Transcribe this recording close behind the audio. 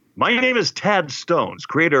My name is Tad Stones,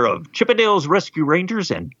 creator of Chippendale's Rescue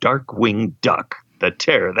Rangers and Darkwing Duck, the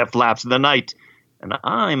terror that flaps in the night. And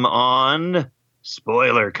I'm on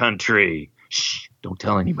Spoiler Country. Shh, don't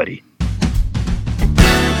tell anybody.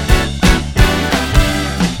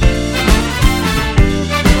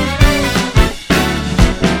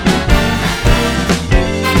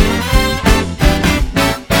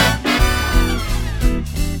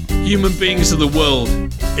 Human beings of the world,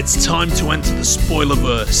 it's time to enter the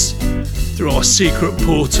Spoilerverse through our secret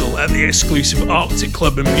portal at the exclusive Arctic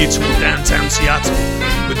Club in beautiful downtown Seattle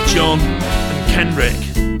with John and Kenrick.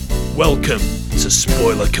 Welcome to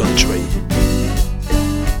Spoiler Country.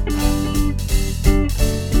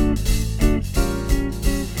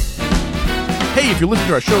 Hey, if you're listening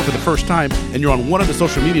to our show for the first time and you're on one of the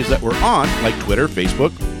social medias that we're on, like Twitter,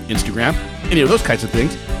 Facebook, Instagram, any of those kinds of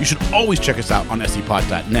things, you should always check us out on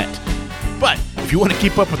scpod.net. But if you want to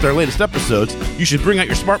keep up with our latest episodes, you should bring out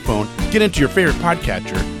your smartphone, get into your favorite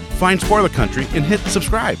podcatcher, find Spoiler Country, and hit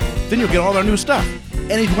subscribe. Then you'll get all our new stuff.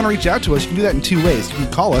 And if you want to reach out to us, you can do that in two ways. You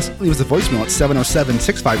can call us, leave us a voicemail at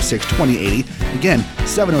 707-656-2080. Again,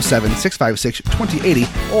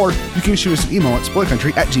 707-656-2080. Or you can shoot us an email at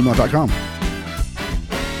spoilercountry@gmail.com.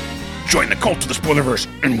 Join the cult of the Spoilerverse,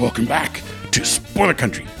 and welcome back to Spoiler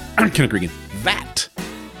Country. I'm Kenneth Regan. That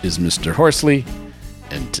is Mr. Horsley.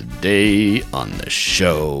 And today on the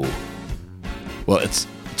show, well, it's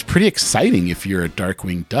pretty exciting if you're a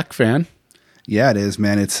Darkwing Duck fan. Yeah, it is,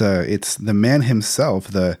 man. It's the man himself,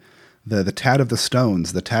 the Tad of the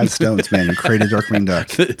Stones, the Tad Stones man who created Darkwing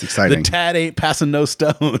Duck. It's exciting. The Tad ain't passing no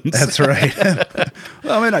stones. That's right.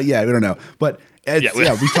 Well, we don't know, but we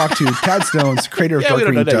talked to Tad Stones, creator of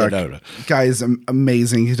Darkwing Duck. Guy is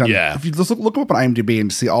amazing. He's done. Yeah. If you just look him up on IMDb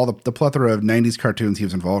and see all the plethora of '90s cartoons he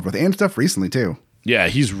was involved with and stuff recently too. Yeah,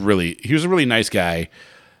 he was a really nice guy.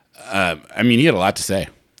 I mean, he had a lot to say.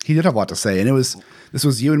 He did have a lot to say, and this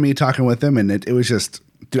was you and me talking with him, and it was just,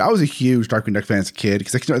 dude, I was a huge Darkwing Duck fan as a kid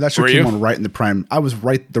because that show came on right in the prime. I was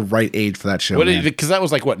the right age for that show. Because that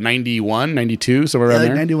was like what, 91, 92, somewhere around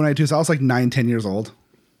there? 91, 92. So I was like 9, 10 years old.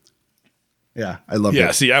 Yeah, I loved it.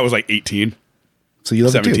 Yeah, see, I was like 18. So you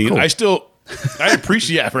loved 17. It too. Cool. I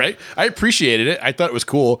appreciate right? I appreciated it. I thought it was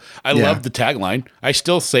cool. I loved the tagline. I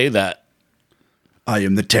still say that. I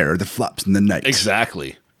am the terror that flops in the night.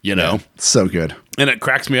 Exactly. You know? So good. And it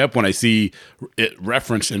cracks me up when I see it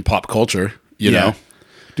referenced in pop culture, you know?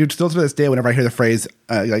 Dude, still to this day, whenever I hear the phrase,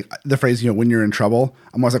 when you're in trouble,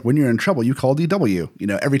 I'm always like, when you're in trouble, you call DW,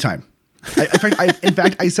 every time. In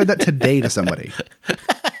fact, I said that today to somebody.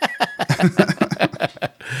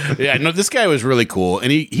 Yeah, no, this guy was really cool.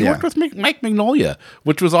 And he worked with Mike Mignola,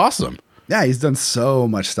 which was awesome. Yeah, he's done so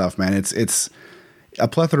much stuff, man. It's a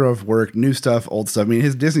plethora of work, new stuff, old stuff. I mean,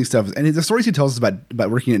 his Disney stuff, and the stories he tells us about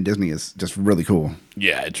working at Disney is just really cool.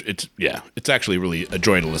 Yeah, it's actually really a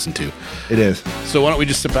joy to listen to. It is. So why don't we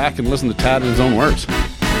just sit back and listen to Tad in his own words?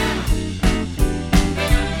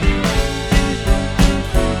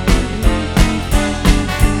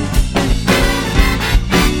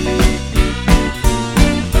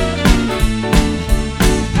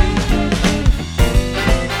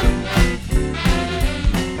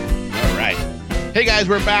 Hey guys,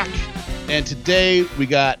 we're back, and today we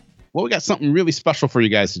got something really special for you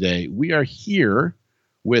guys today. We are here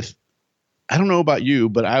with, I don't know about you,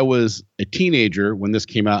 but I was a teenager when this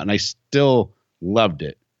came out, and I still loved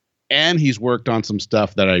it. And he's worked on some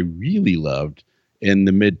stuff that I really loved in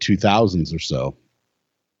the mid-2000s or so.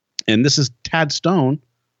 And this is Tad Stone,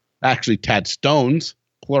 actually Tad Stones,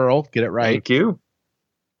 plural, get it right. Thank you.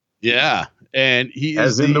 Yeah, and he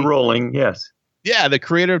is in the rolling, yes. Yeah, the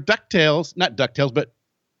creator of DuckTales, not DuckTales, but,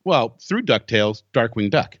 through DuckTales, Darkwing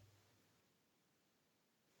Duck.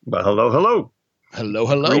 Well, hello. Hello.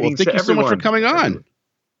 Well, thank you so much for coming on.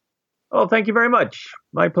 Oh, thank you very much.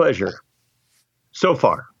 My pleasure. So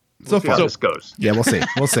far. We'll see how this goes. Yeah, we'll see.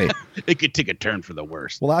 It could take a turn for the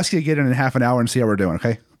worse. We'll ask you again in half an hour and see how we're doing,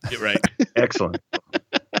 okay? Get right. Excellent.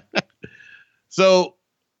 So,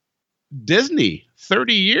 Disney,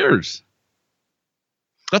 30 years.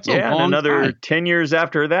 That's a long another time. 10 years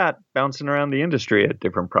after that, bouncing around the industry at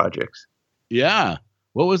different projects. Yeah.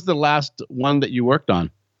 What was the last one that you worked on?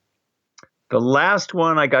 The last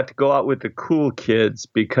one I got to go out with the cool kids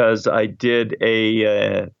because I did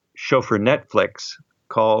a show for Netflix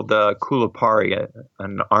called Kulapari,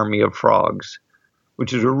 an Army of Frogs,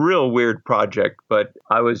 which is a real weird project. But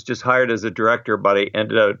I was just hired as a director, but I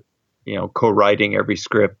ended up, co-writing every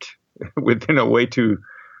script within a way too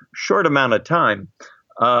short amount of time.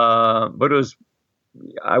 But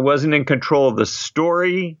I wasn't in control of the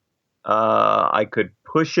story. I could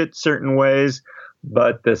push it certain ways,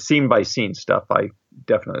 but the scene by scene stuff I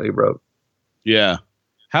definitely wrote. Yeah.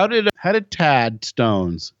 How did Tad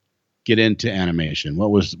Stones get into animation?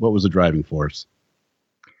 What was the driving force?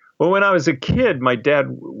 Well, when I was a kid, my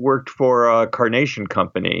dad worked for a Carnation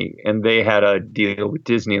Company, and they had a deal with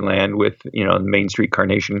Disneyland with, the Main Street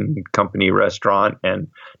Carnation Company restaurant and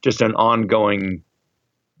just an ongoing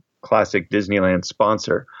classic Disneyland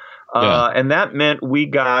sponsor. And that meant we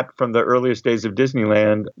got, from the earliest days of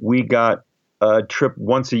Disneyland, we got a trip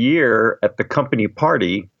once a year at the company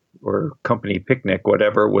party or company picnic,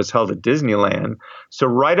 whatever, was held at Disneyland. So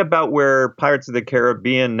right about where Pirates of the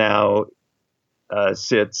Caribbean now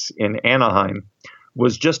sits in Anaheim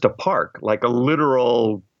was just a park, like a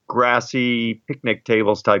literal grassy picnic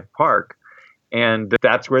tables type park. And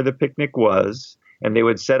that's where the picnic was. And they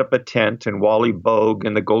would set up a tent, and Wally Bogue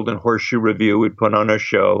and the Golden Horseshoe Review would put on a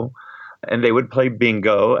show, and they would play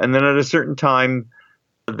bingo. And then at a certain time,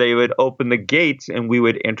 they would open the gates and we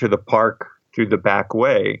would enter the park through the back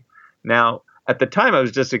way. Now, at the time, I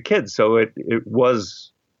was just a kid, so it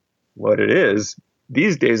was what it is.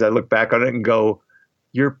 These days, I look back on it and go,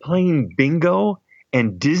 you're playing bingo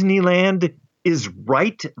and Disneyland is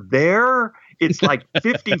right there? It's like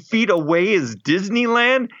 50 feet away is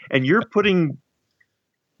Disneyland, and you're putting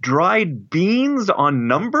dried beans on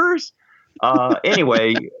numbers?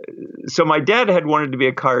 Anyway, so my dad had wanted to be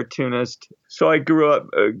a cartoonist. So I grew up,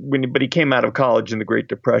 but he came out of college in the Great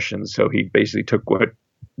Depression. So he basically took what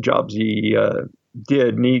jobs he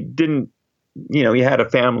did. And he didn't, he had a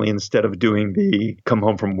family instead of doing the come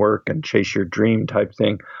home from work and chase your dream type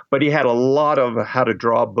thing. But he had a lot of how to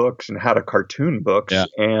draw books and how to cartoon books. Yeah.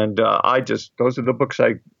 And those are the books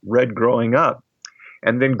I read growing up.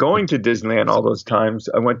 And then going to Disneyland all those times,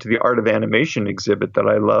 I went to the Art of Animation exhibit that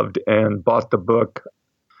I loved and bought the book,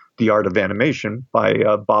 The Art of Animation, by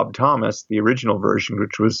Bob Thomas, the original version,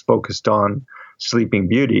 which was focused on Sleeping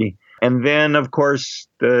Beauty. And then, of course,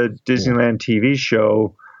 the Disneyland TV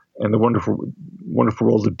show and the Wonderful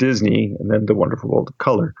World of Disney, and then the Wonderful World of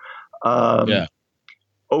Color.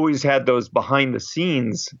 Always had those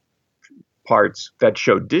behind-the-scenes parts that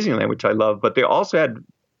showed Disneyland, which I love, but they also had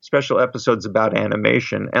special episodes about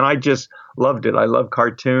animation, and I just loved it. I love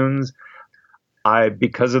cartoons.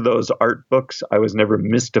 Because of those art books, I was never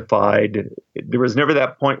mystified. There was never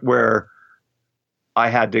that point where I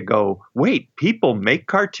had to go, wait, people make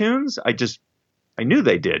cartoons? I knew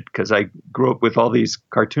they did, because I grew up with all these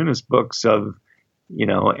cartoonist books of,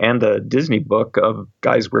 and a Disney book of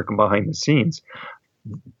guys working behind the scenes.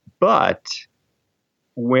 But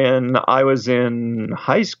when I was in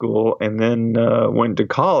high school and then went to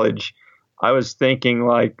college, I was thinking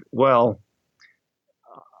like, well,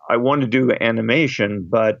 I want to do animation,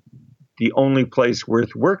 but the only place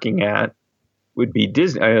worth working at would be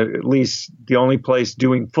Disney. At least the only place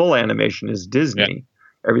doing full animation is Disney.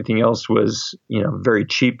 Yeah. Everything else was, very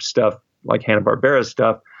cheap stuff like Hanna-Barbera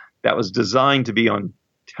stuff that was designed to be on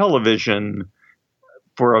television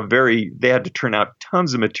for they had to turn out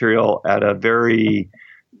tons of material at a very,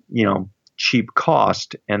 cheap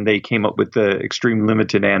cost. And they came up with the extreme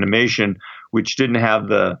limited animation, which didn't have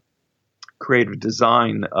the creative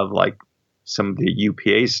design of like some of the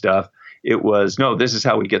UPA stuff. It was, no, this is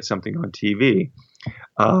how we get something on TV.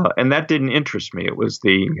 And that didn't interest me. It was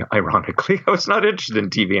ironically, I was not interested in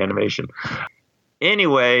TV animation.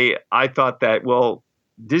 Anyway, I thought that, well,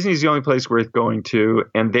 Disney's the only place worth going to,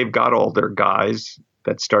 and they've got all their guys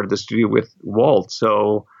that started the studio with Walt.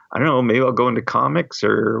 So I don't know, maybe I'll go into comics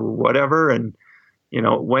or whatever. And,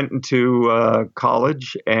 went into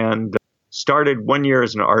college and started 1 year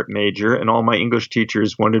as an art major, and all my English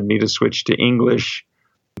teachers wanted me to switch to English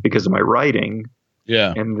because of my writing.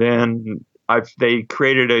 Yeah. And then they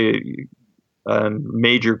created a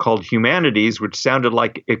major called Humanities, which sounded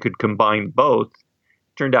like it could combine both.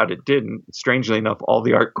 Turned out it didn't. Strangely enough, all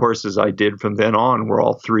the art courses I did from then on were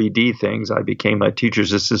all 3D things. I became a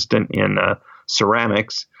teacher's assistant in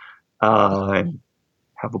ceramics and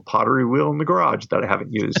have a pottery wheel in the garage that I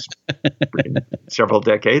haven't used in several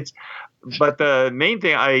decades. But the main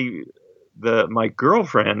thing, my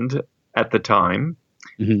girlfriend at the time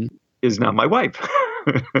is now my wife.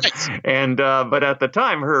 Nice. And but at the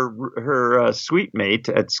time, her suite mate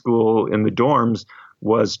at school in the dorms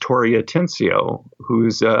was Tori Atencio,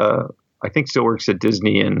 who's I think still works at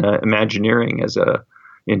Disney in Imagineering as a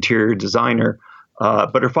interior designer.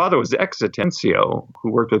 But her father was ex Atencio,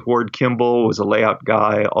 who worked with Ward Kimball, was a layout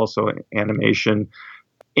guy, also in animation.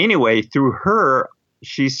 Anyway, through her,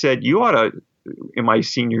 she said, you ought to, in my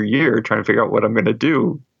senior year, trying to figure out what I'm going to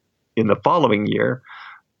do in the following year,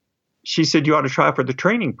 she said, you ought to try for the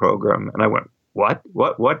training program. And I went,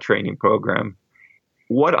 what training program?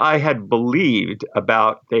 what I had believed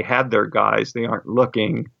about they had their guys, they aren't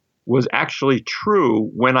looking, was actually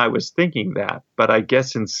true when I was thinking that. But I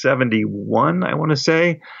guess in 71, I want to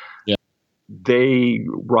say,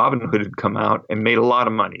 Robin Hood had come out and made a lot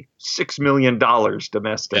of money, $6 million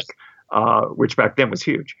domestic, which back then was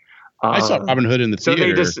huge. I saw Robin Hood in the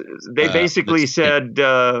theater. So they basically said,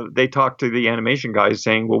 they talked to the animation guys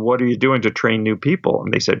saying, well, what are you doing to train new people?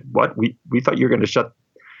 And they said, what? We thought you were going to shut.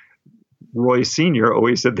 Roy Sr.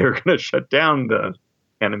 always said they were going to shut down the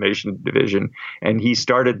animation division. And he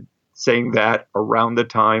started saying that around the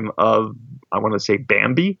time of, I want to say,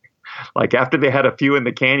 Bambi. Like after they had a few in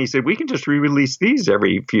the can, he said, we can just re-release these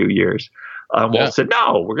every few years. Walt said,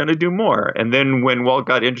 no, we're going to do more. And then when Walt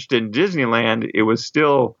got interested in Disneyland, it was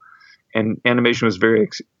still, and animation was very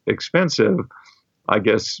expensive. I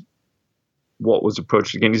guess Walt was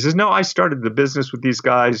approached again. He says, no, I started the business with these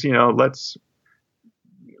guys. We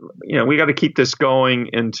got to keep this going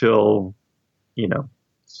until they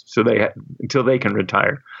can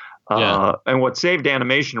retire. And what saved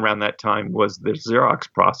animation around that time was the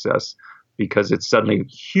Xerox process, because it suddenly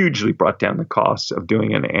hugely brought down the costs of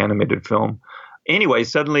doing an animated film. Anyway,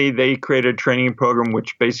 suddenly they created a training program,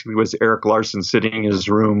 which basically was Eric Larson sitting in his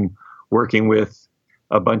room working with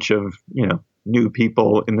a bunch of, new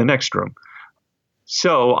people in the next room.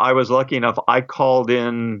 So I was lucky enough, I called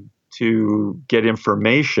in to get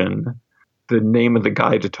information. The name of the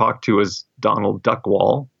guy to talk to was Donald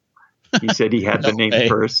Duckwall. He said he had the name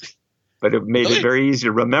first, but it made it very easy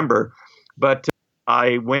to remember. But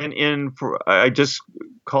I just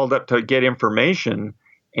called up to get information,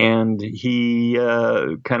 and he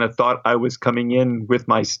kind of thought I was coming in with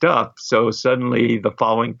my stuff. So suddenly the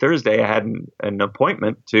following Thursday, I had an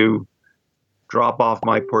appointment to drop off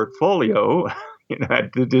my portfolio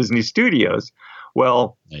at the Disney Studios.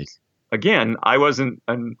 Well, again, I wasn't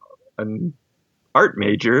an art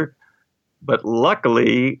major, but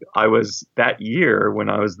luckily I was that year when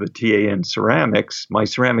I was the TA in ceramics, my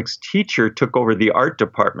ceramics teacher took over the art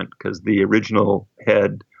department because the original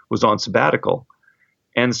head was on sabbatical.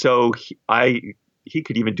 And so he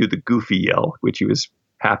could even do the goofy yell, which he was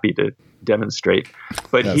happy to demonstrate.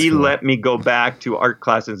 But he let me go back to art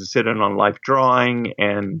classes and sit in on life drawing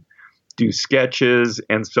and do sketches.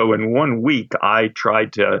 And so in 1 week, I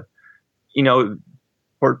tried to,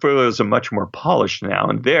 portfolios are much more polished now.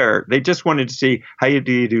 And they just wanted to see how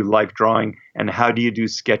do you do life drawing and how do you do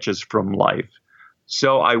sketches from life.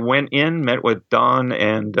 So I went in, met with Don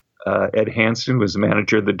and Ed Hansen, who was the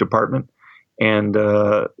manager of the department. And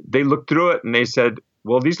they looked through it and they said,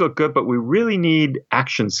 well, these look good, but we really need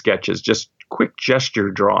action sketches, just quick gesture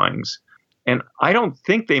drawings. And I don't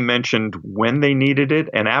think they mentioned when they needed it.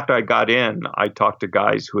 And after I got in, I talked to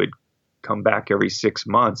guys who had come back every 6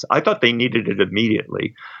 months. I thought they needed it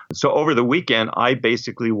immediately. So over the weekend, I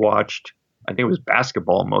basically watched, I think it was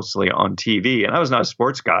basketball mostly on TV. And I was not a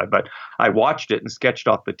sports guy, but I watched it and sketched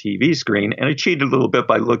off the TV screen. And I cheated a little bit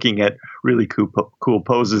by looking at really cool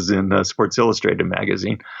poses in Sports Illustrated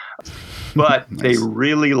magazine. But nice. They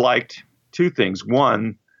really liked two things.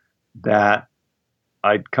 One, that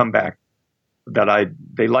I'd come back,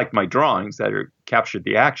 they liked my drawings that captured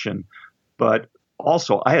the action. But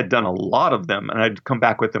also, I had done a lot of them, and I'd come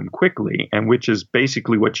back with them quickly, and which is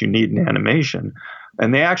basically what you need in animation.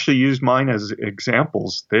 And they actually used mine as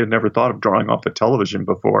examples. They had never thought of drawing off a television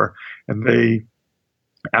before. And they,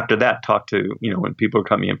 after that, talked to, when people are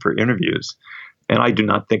coming in for interviews. And I do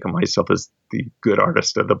not think of myself as the good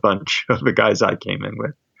artist of the bunch of the guys I came in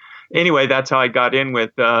with. Anyway, that's how I got in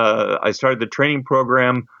with, I started the training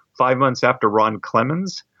program 5 months after Ron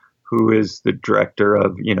Clemens, who is the director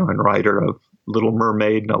of, and writer of Little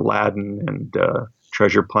Mermaid and Aladdin and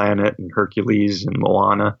Treasure Planet and Hercules and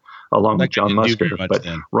Moana, along with John Musker. But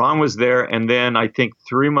Ron was there. And then I think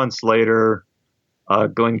 3 months later,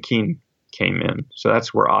 Glenn Keane came in. So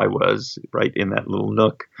that's where I was, right in that little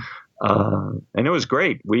nook. And it was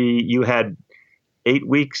great. You had 8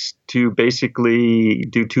 weeks to basically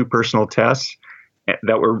do 2 personal tests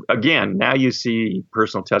that were, again, now you see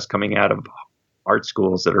personal tests coming out of art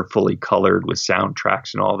schools that are fully colored with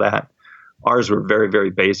soundtracks and all that. Ours were very, very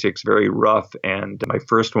basics, very rough. And my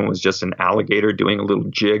first one was just an alligator doing a little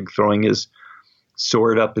jig, throwing his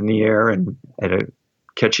sword up in the air and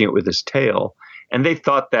catching it with his tail. And they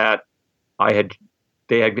thought that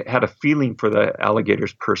they had a feeling for the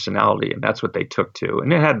alligator's personality, and that's what they took to.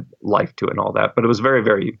 And it had life to it and all that, but it was very,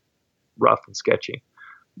 very rough and sketchy.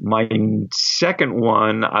 My second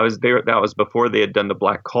one, I was there. That was before they had done the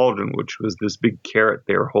Black Cauldron, which was this big carrot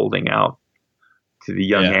they were holding out to the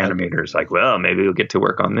young animators. Like, well, maybe we'll get to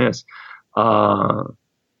work on this. So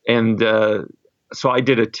I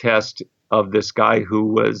did a test of this guy who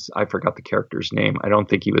was, I forgot the character's name. I don't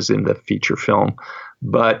think he was in the feature film,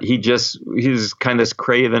 but he was kind of this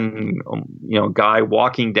craven, guy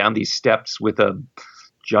walking down these steps with a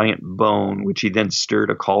giant bone, which he then stirred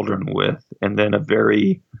a cauldron with, and then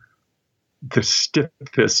the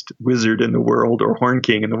stiffest wizard in the world or horn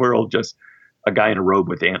king in the world, just a guy in a robe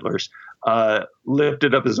with antlers,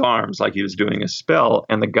 lifted up his arms like he was doing a spell,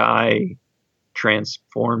 and the guy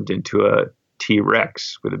transformed into a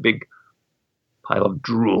T-Rex with a big pile of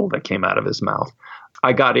drool that came out of his mouth.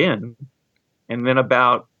 I got in, and then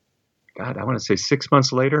about, I want to say 6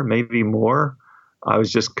 months later, maybe more, I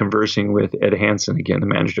was just conversing with Ed Hansen again, the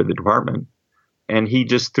manager of the department, and he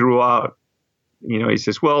just threw out, he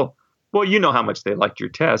says, well, you know how much they liked your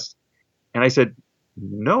test. And I said,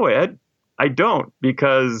 no, Ed, I don't,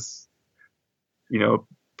 because,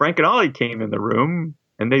 Frank and Ollie came in the room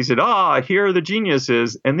and they said, here are the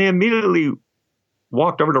geniuses. And they immediately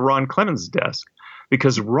walked over to Ron Clemens' desk,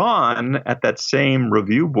 because Ron, at that same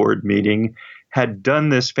review board meeting, had done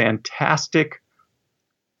this fantastic.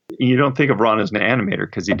 You don't think of Ron as an animator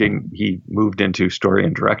because he moved into story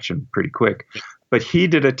and direction pretty quick, but he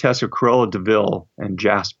did a test of Cruella de Vil and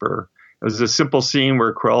Jasper. It was a simple scene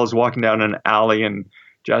where Cruella's walking down an alley and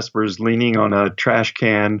Jasper's leaning on a trash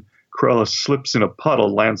can. Cruella slips in a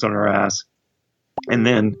puddle, lands on her ass, and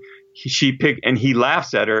then he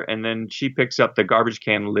laughs at her, and then she picks up the garbage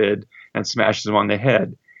can lid and smashes him on the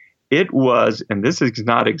head. It was, and this is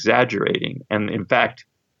not exaggerating, and in fact,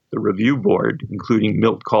 the review board, including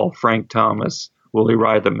Milt Call, Frank Thomas, Willie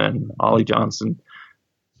Reitherman, Ollie Johnson,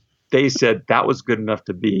 they said that was good enough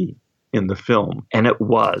to be in the film, and it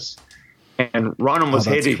was. And Ron almost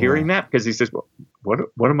hated hearing that, because he says, well,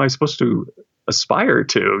 what am I supposed to aspire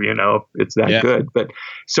to, it's that good. But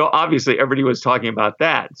so obviously everybody was talking about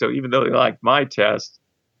that. So even though they liked my test,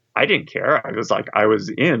 I didn't care. I was like, I was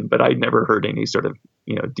in, but I never heard any sort of,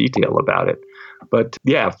 detail about it. But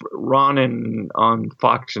yeah, Ron on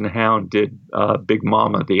Fox and Hound did Big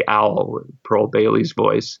Mama, the owl, with Pearl Bailey's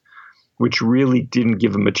voice, which really didn't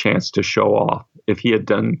give him a chance to show off. If he had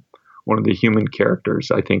done one of the human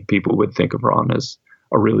characters, I think people would think of Ron as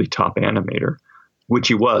a really top animator, which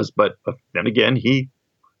he was. But then again, he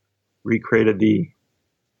recreated the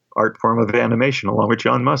art form of animation along with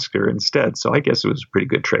John Musker instead. So I guess it was a pretty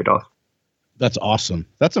good trade-off. That's awesome.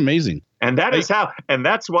 That's amazing. And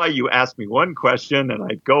that's why you ask me one question and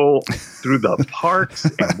I go through the parks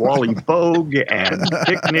and Wally Vogue and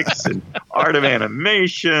picnics and art of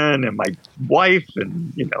animation and my wife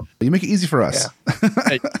and, You make it easy for us.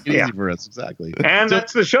 Yeah. Easy for us, exactly. And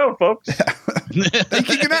that's the show, folks. Thank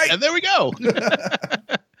you, good night. And there we go.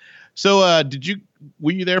 So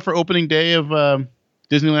were you there for opening day of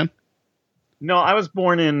Disneyland? No, I was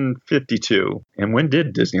born in 52. And when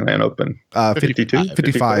did Disneyland open? 52?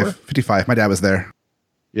 55. My dad was there.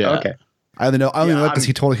 Yeah. Okay. I only know because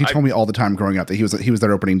he told me all the time growing up that he was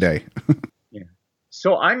there opening day. Yeah.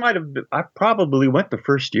 So I probably went the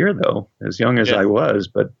first year though, as young as I was,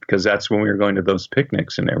 but because that's when we were going to those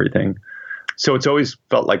picnics and everything. So it's always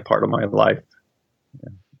felt like part of my life.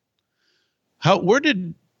 Yeah. Where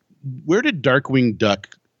did Darkwing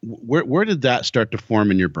Duck? Where did that start to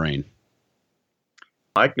form in your brain?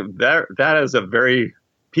 That is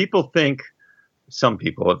some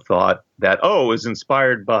people have thought that, it was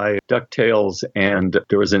inspired by DuckTales, and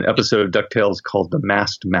there was an episode of DuckTales called The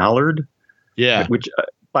Masked Mallard. Yeah. Which,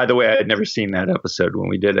 by the way, I had never seen that episode when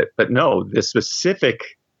we did it. But no, the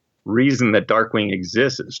specific reason that Darkwing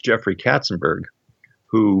exists is Jeffrey Katzenberg,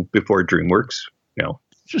 who before DreamWorks,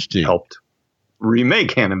 helped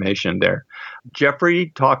remake animation there.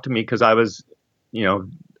 Jeffrey talked to me because I was,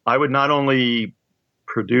 I would not only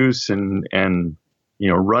produce and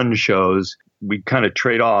run shows. We kind of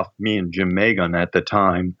trade off, me and Jim Magon at the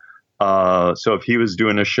time. So if he was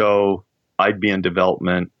doing a show, I'd be in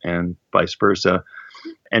development and vice versa.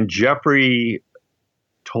 And Jeffrey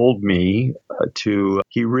told me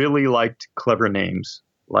he really liked clever names.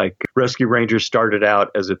 Like Rescue Rangers started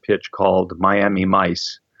out as a pitch called Miami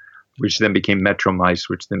Mice, which then became Metro Mice,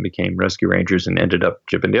 which then became Rescue Rangers and ended up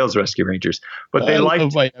Chip and Dale's Rescue Rangers. But they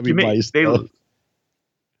liked Miami Mice.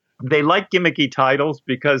 They like gimmicky titles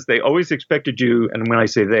because they always expected you, and when I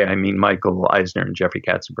say they, I mean Michael Eisner and Jeffrey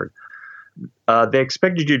Katzenberg. They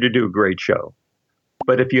expected you to do a great show.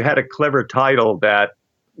 But if you had a clever title that,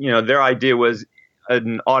 their idea was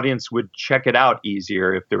an audience would check it out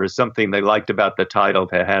easier if there was something they liked about the title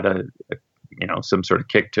that had some sort of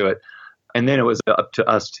kick to it. And then it was up to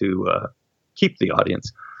us to keep the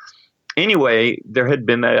audience. Anyway, there had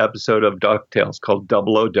been that episode of DuckTales called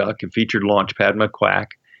Double O Duck. It featured Launchpad McQuack.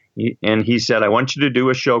 And he said, I want you to do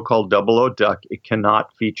a show called Double O Duck. It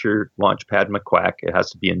cannot feature Launchpad McQuack. It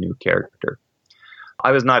has to be a new character.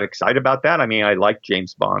 I was not excited about that. I mean, I like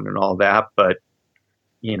James Bond and all that, but,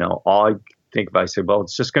 all I think of, I said, well,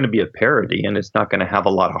 it's just going to be a parody and it's not going to have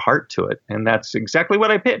a lot of heart to it. And that's exactly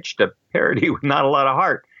what I pitched, a parody with not a lot of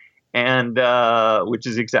heart, and which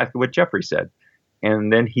is exactly what Jeffrey said.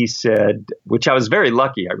 And then he said, which I was very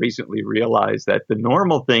lucky. I recently realized that the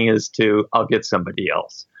normal thing is I'll get somebody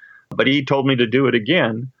else. But he told me to do it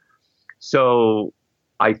again. So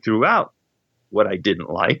I threw out what I didn't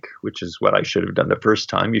like, which is what I should have done the first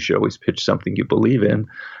time. You should always pitch something you believe in.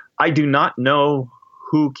 I do not know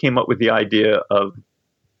who came up with the idea of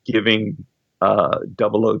giving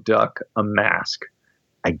Double O Duck a mask.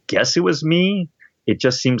 I guess it was me. It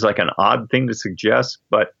just seems like an odd thing to suggest,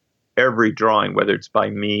 but every drawing, whether it's by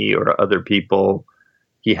me or other people,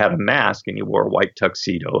 he had a mask and he wore a white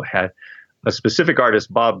tuxedo. Had a specific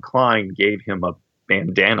artist, Bob Klein, gave him a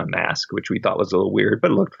bandana mask, which we thought was a little weird,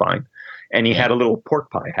 but it looked fine. And he had a little pork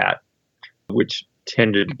pie hat, which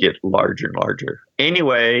tended to get larger and larger.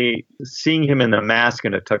 Anyway, seeing him in a mask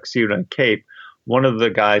and a tuxedo and a cape, one of the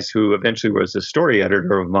guys who eventually was a story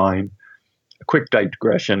editor of mine, a quick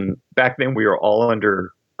digression, back then we were all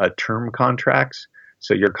under term contracts.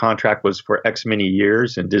 So your contract was for X many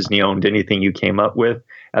years and Disney owned anything you came up with,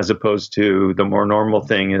 as opposed to the more normal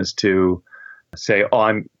thing is to say,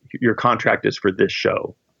 your contract is for this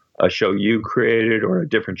show, a show you created or a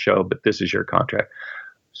different show, but this is your contract.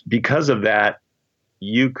 Because of that,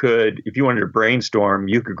 you could, if you wanted to brainstorm,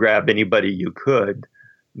 you could grab anybody you could.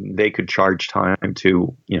 They could charge time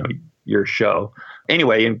to, your show.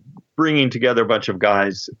 Anyway, in bringing together a bunch of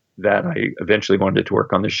guys that I eventually wanted to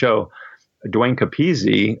work on the show, Dwayne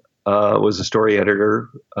Capizzi was a story editor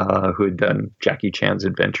who had done Jackie Chan's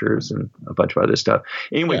Adventures and a bunch of other stuff.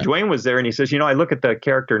 Anyway, yeah. Dwayne was there and he says, I look at the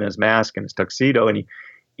character in his mask and his tuxedo and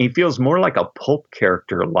he feels more like a pulp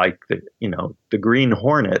character, like the Green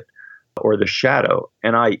Hornet or the Shadow.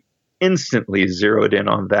 And I instantly zeroed in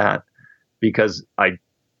on that because I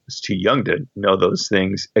was too young to know those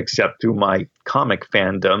things except through my comic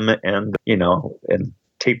fandom and, and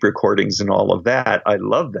tape recordings and all of that. I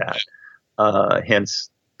love that. Hence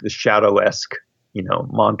the Shadow-esque,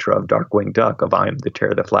 mantra of Darkwing Duck of I am the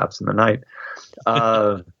terror that flaps in the night.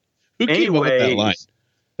 Who came up with that line?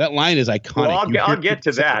 That line is iconic. Well, I'll get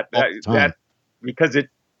to that because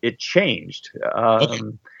it changed. Okay.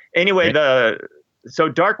 Anyway, so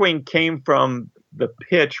Darkwing came from the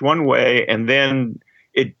pitch one way, and then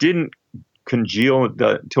it didn't congeal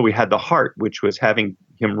until we had the heart, which was having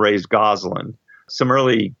him raise Gosalyn. Some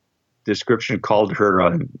early description called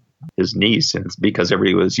her his niece, and it's because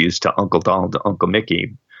everybody was used to Uncle Donald to Uncle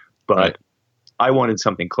Mickey. But right. I wanted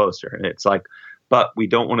something closer, and it's like, but we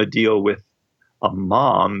don't want to deal with a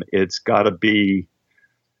mom. It's got to be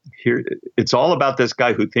here. It's all about this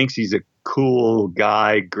guy who thinks he's a cool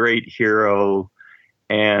guy, great hero,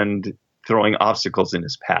 and throwing obstacles in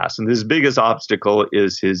his past. And his biggest obstacle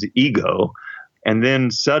is his ego. And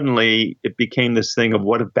then suddenly it became this thing of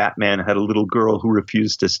what if Batman had a little girl who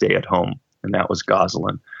refused to stay at home? And that was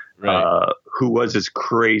Gosalyn, right. Who was as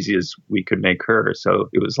crazy as we could make her. So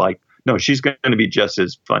it was like, no, she's going to be just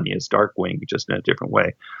as funny as Darkwing, just in a different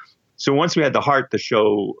way. So once we had the heart, the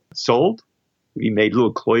show sold. We made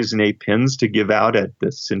little cloisonne pins to give out at the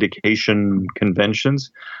syndication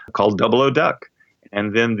conventions called Double O Duck.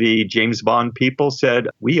 And then the James Bond people said,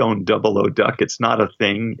 we own Double O Duck. It's not a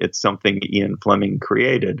thing. It's something Ian Fleming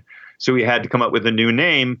created. So we had to come up with a new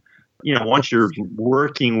name. Once you're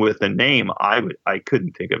working with a name, I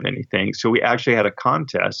couldn't think of anything. So we actually had a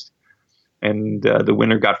contest, and the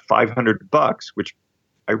winner got $500, which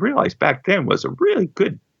I realized back then was a really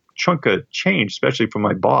good chunk of change, especially for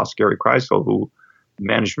my boss, Gary Kreisel, who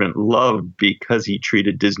management loved because he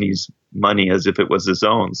treated Disney's money as if it was his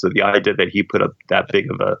own. So the idea that he put up that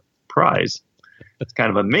big of a prize, that's kind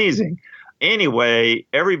of amazing. Anyway,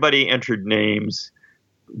 everybody entered names: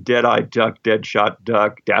 Dead-Eyed Duck, Deadshot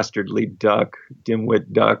Duck, Dastardly Duck,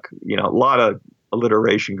 Dimwit Duck, a lot of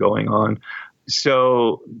alliteration going on.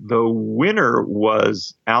 So the winner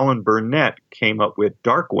was Alan Burnett came up with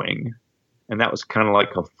Darkwing. And that was kind of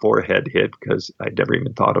like a forehead hit because I'd never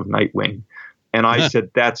even thought of Nightwing. And I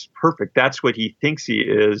said, that's perfect. That's what he thinks he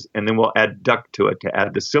is. And then we'll add Duck to it to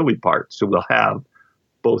add the silly part. So we'll have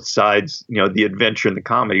both sides, the adventure and the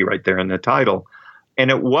comedy right there in the title.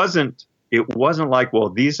 And it wasn't like, well,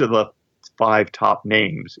 these are the 5 top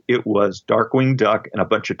names. It was Darkwing Duck and a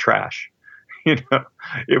bunch of trash.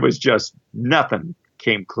 It was just nothing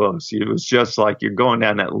came close. It was just like you're going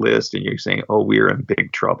down that list and you're saying, oh, we're in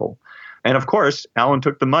big trouble. And of course, Alan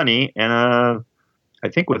took the money and I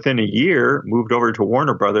think within a year, moved over to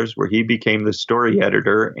Warner Brothers, where he became the story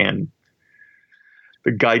editor and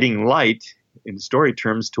the guiding light in story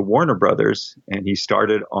terms to Warner Brothers. And he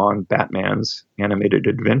started on Batman's animated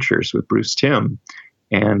adventures with Bruce Timm.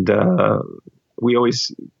 And we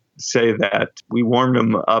always say that we warmed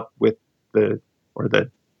him up with the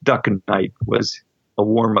Duck Knight was a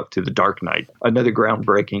warm up to the Dark Knight, another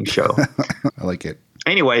groundbreaking show. I like it.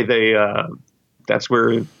 Anyway, that's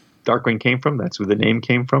where Darkwing came from. That's where the name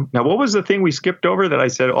came from. Now, what was the thing we skipped over that I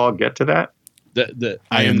said, oh, I'll get to that?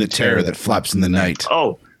 I am the terror that flaps in the night.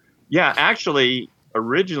 Oh, yeah. Actually,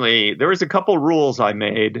 originally, there was a couple rules I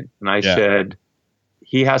made, and I said,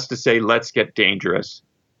 he has to say, let's get dangerous.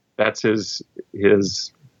 That's his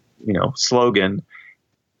slogan.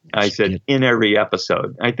 I said, in every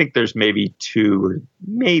episode. I think there's maybe 2 or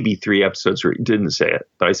maybe 3 episodes where he didn't say it.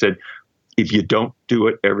 But I said, if you don't do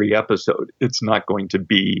it every episode, it's not going to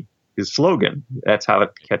be his slogan. That's how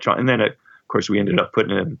it catch on. And then, of course, we ended up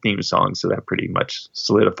putting it in a theme song, so that pretty much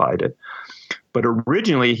solidified it. But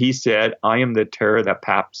originally he said, I am the terror that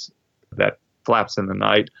flaps in the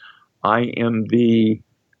night. I am the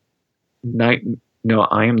night. No,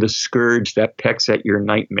 I am the scourge that pecks at your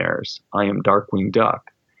nightmares. I am Darkwing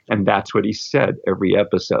Duck. And that's what he said every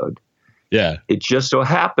episode. Yeah. It just so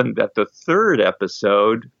happened that the 3rd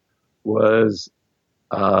episode was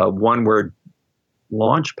one where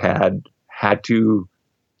Launchpad had to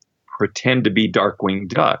pretend to be Darkwing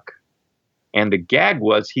Duck. And the gag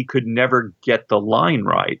was he could never get the line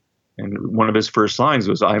right. And one of his first lines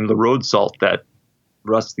was, I'm the road salt that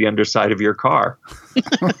rusts the underside of your car.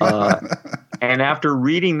 And after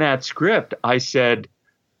reading that script, I said,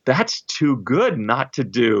 that's too good not to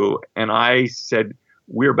do. And I said,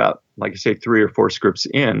 we're about, like I say, 3 or 4 scripts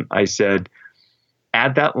in. I said,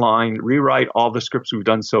 add that line, rewrite all the scripts we've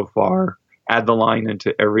done so far, add the line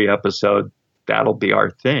into every episode. That'll be our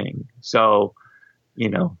thing. So,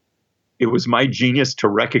 it was my genius to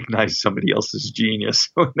recognize somebody else's genius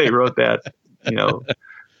when they wrote that,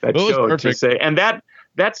 that show to say, and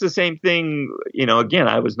that's the same thing. Again,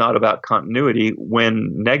 I was not about continuity.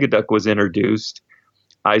 When Negaduck was introduced,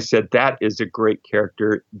 I said, that is a great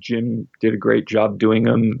character. Jim did a great job doing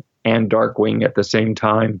him and Darkwing at the same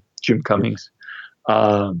time, Jim Cummings.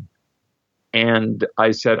 And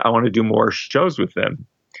I said, I want to do more shows with them.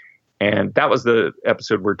 And that was the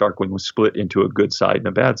episode where Darkwing was split into a good side and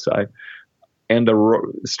a bad side. And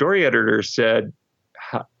the story editor said,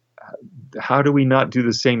 how do we not do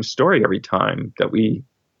the same story every time that we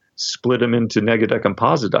split him into Negaduck and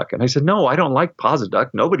Posiduck? And I said, no, I don't like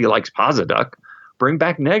Posiduck. Nobody likes Posiduck. Bring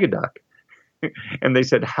back Negaduck. And they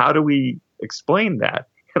said, how do we explain that?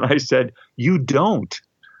 And I said, you don't.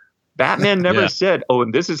 Batman never said, oh,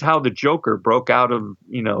 and this is how the Joker broke out of,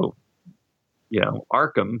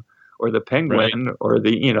 Arkham or the Penguin or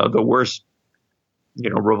the worst,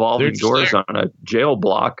 revolving doors on a jail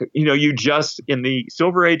block. You just, in the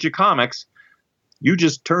Silver Age of comics, you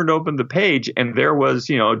just turned open the page and there was,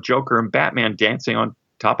 Joker and Batman dancing on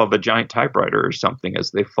top of a giant typewriter or something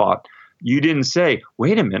as they fought. You didn't say,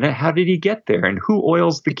 wait a minute, how did he get there? And who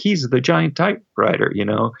oils the keys of the giant typewriter?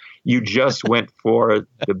 You just went for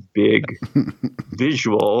the big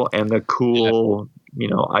visual and the cool,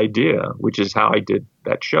 idea, which is how I did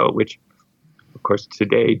that show, which, of course,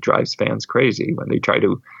 today drives fans crazy when they try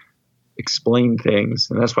to explain things.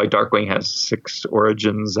 And that's why Darkwing has 6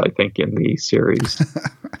 origins, I think, in the series.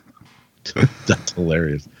 That's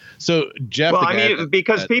hilarious. So, Jeff. Well,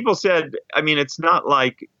 because people said, it's not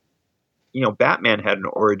like, Batman had an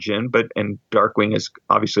origin, and Darkwing is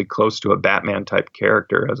obviously close to a Batman type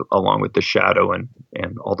character, along with the Shadow and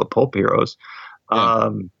all the pulp heroes. Yeah.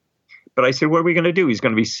 But I said, what are we going to do? He's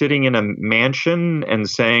going to be sitting in a mansion and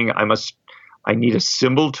saying, I need a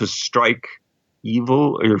symbol to strike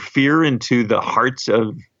evil or fear into the hearts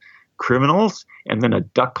of criminals. And then a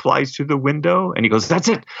duck flies through the window and he goes, that's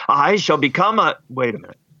it. I shall become wait a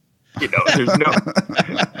minute. There's no,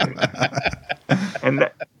 and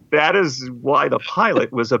that is why the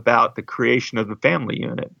pilot was about the creation of the family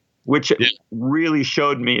unit, which really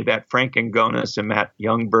showed me that Frank Angonis and Matt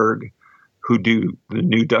Youngberg, who do the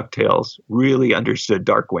new DuckTales, really understood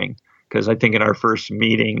Darkwing. Because I think in our first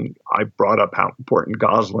meeting, I brought up how important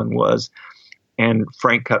Goslin was. And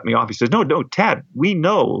Frank cut me off. He says, no, Tad, we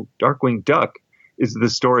know Darkwing Duck is the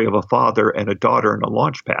story of a father and a daughter and a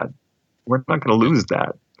launch pad. We're not going to lose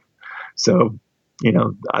that. So,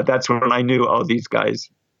 that's when I knew, these guys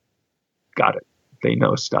got it. They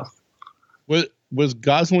know stuff. Was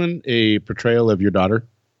Goslin a portrayal of your daughter?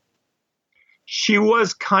 She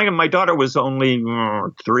was my daughter was only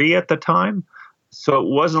 3 at the time. So it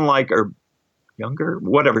wasn't like, or younger,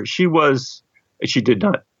 whatever. She was She did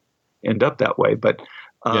not end up that way, but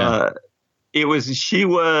she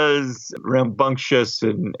was rambunctious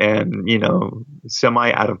and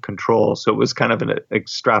semi out of control. So it was kind of an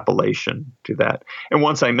extrapolation to that. And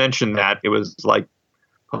once I mentioned that, it was like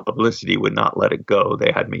publicity would not let it go.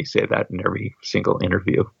 They had me say that in every single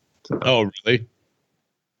interview. So, oh, really?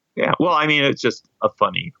 Yeah. Well, I mean, it's just a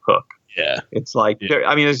funny hook. Yeah. It's like,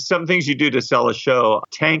 there's some things you do to sell a show.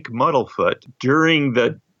 Tank Muddlefoot, during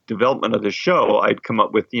the development of the show, I'd come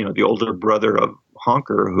up with, the older brother of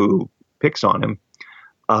Honker who picks on him.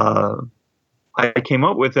 I came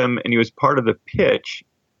up with him and he was part of the pitch.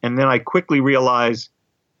 And then I quickly realized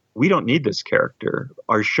we don't need this character.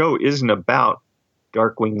 Our show isn't about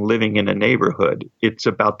Darkwing living in a neighborhood. It's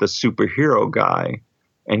about the superhero guy.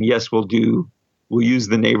 And yes, we'll use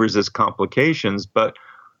the neighbors as complications, but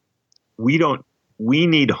we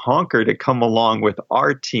need Honker to come along with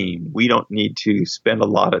our team. We don't need to spend a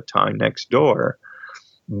lot of time next door.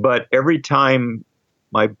 But every time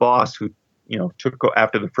my boss, who, took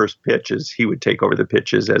after the first pitches, he would take over the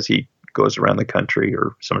pitches as he goes around the country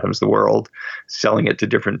or sometimes the world, selling it to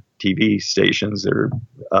different TV stations or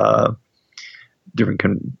different,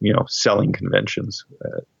 selling conventions.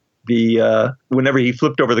 Whenever he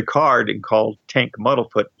flipped over the card and called Tank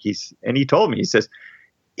Muddlefoot, he told me, he says,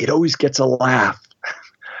 it always gets a laugh.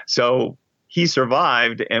 So he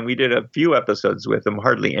survived, and we did a few episodes with him,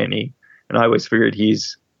 hardly any. And I always figured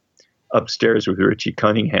he's upstairs with Richie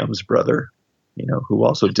Cunningham's brother, who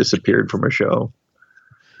also disappeared from a show.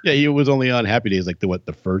 Yeah, he was only on Happy Days, like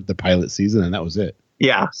the pilot season, and that was it.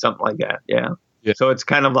 Yeah, something like that. Yeah. So it's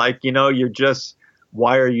kind of like, you're just,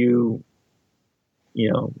 why are you,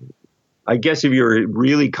 I guess if you're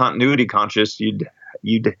really continuity conscious,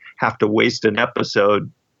 you'd have to waste an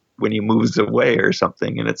episode when he moves away or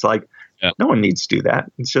something. And it's like, no one needs to do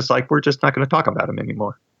that. It's just like, we're just not going to talk about him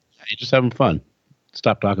anymore. Yeah, you're just having fun.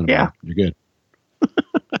 Stop talking about him. You're good.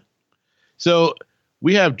 So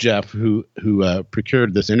we have Jeff who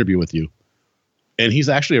procured this interview with you, and he's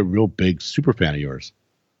actually a real big super fan of yours.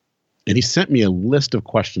 And he sent me a list of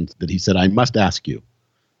questions that he said, I must ask you.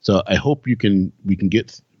 So I hope we can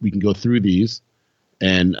go through these.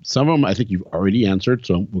 And some of them I think you've already answered,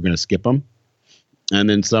 so we're going to skip them. And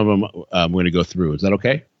then some of them we're going to go through. Is that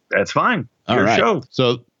okay? That's fine. All right. Show.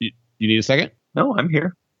 So you need a second? No, I'm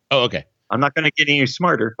here. Oh, okay. I'm not going to get any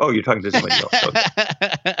smarter. Oh, you're talking to somebody else.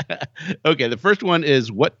 Okay. Okay, the first one is,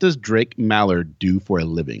 what does Drake Mallard do for a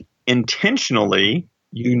living? Intentionally,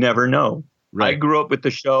 you never know. Right. I grew up with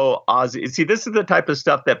the show Ozzy. See, this is the type of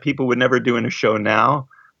stuff that people would never do in a show now,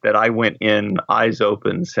 that I went in eyes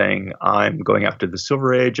open saying, I'm going after the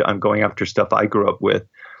Silver Age. I'm going after stuff I grew up with.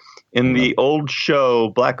 In the old show,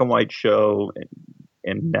 black and white show,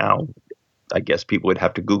 and now I guess people would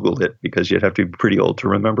have to Google it because you'd have to be pretty old to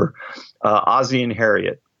remember. Ozzy and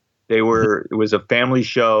Harriet. It was a family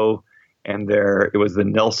show, and it was the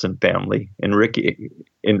Nelson family, and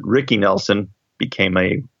Ricky Nelson became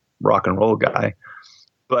a rock and roll guy.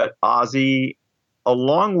 But Ozzy,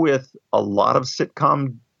 along with a lot of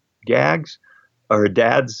sitcom gags, or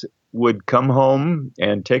dads would come home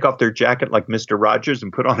and take off their jacket like Mr. Rogers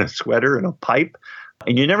and put on a sweater and a pipe,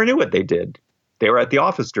 and you never knew what they did. They were at the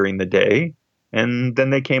office during the day, and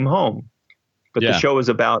then they came home. But the show was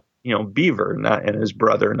about, Beaver and his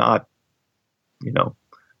brother, not,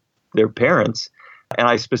 their parents. And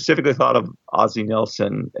I specifically thought of Ozzy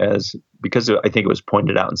Nelson because I think it was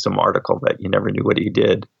pointed out in some article that you never knew what he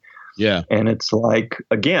did. Yeah. And it's like,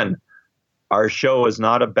 again, our show is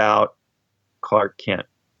not about Clark Kent.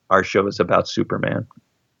 Our show is about Superman.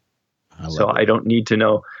 I don't need to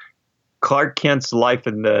know. Clark Kent's life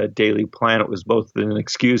in the Daily Planet was both an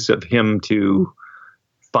excuse of him to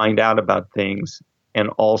find out about things and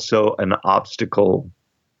also an obstacle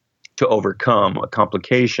to overcome, a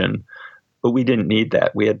complication. But we didn't need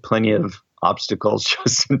that. We had plenty of obstacles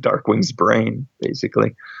just in Darkwing's brain,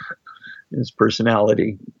 basically, his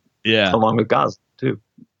personality. Yeah. Along with Gosling, too.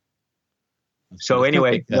 So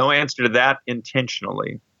anyway, no answer to that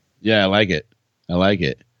intentionally. Yeah, I like it.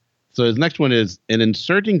 So his next one is, in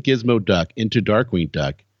inserting Gizmo Duck into Darkwing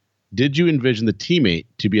Duck, did you envision the teammate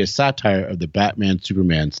to be a satire of the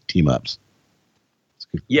Batman-Superman's team-ups?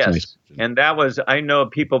 Yes, nice. And that was, I know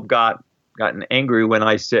people gotten angry when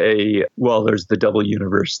I say, well, there's the double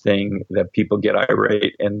universe thing that people get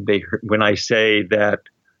irate. And when I say that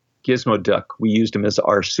Gizmo Duck, we used him as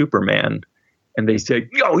our Superman, and they say,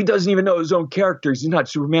 no, he doesn't even know his own characters. He's not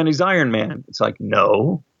Superman, he's Iron Man. It's like,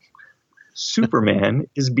 no. Superman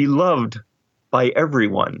is beloved by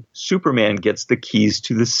everyone. Superman gets the keys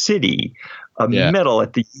to the city, a medal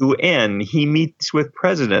at the UN. He meets with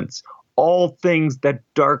presidents. all things that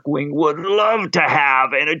Darkwing would love to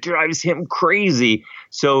have, and it drives him crazy.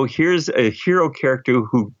 So here's a hero character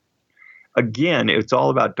who, again, it's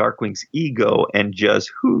all about Darkwing's ego and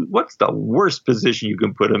just what's the worst position you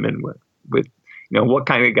can put him in with what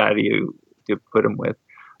kind of guy do you put him with?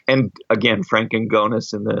 And again, Frank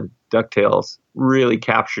Angonis in the DuckTales really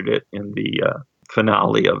captured it in the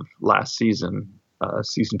finale of last season,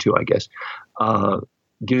 season 2, I guess.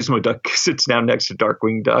 Gizmo Duck sits down next to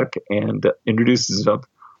Darkwing Duck and introduces himself.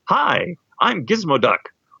 Hi, I'm Gizmo Duck.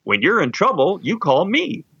 When you're in trouble, you call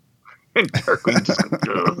me. And Darkwing just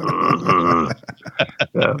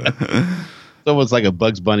It's almost like a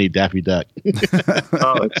Bugs Bunny Daffy Duck.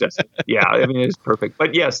 It's just, I mean, it's perfect.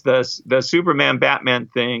 But yes, the Superman Batman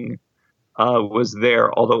thing was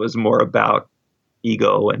there, although it was more about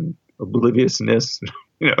ego and obliviousness,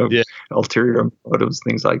 ulterior motives,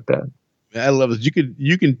 things like that. I love it.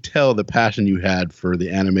 You can tell the passion you had for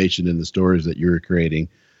the animation and the stories that you were creating.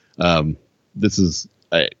 This is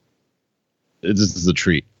a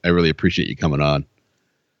treat. I really appreciate you coming on.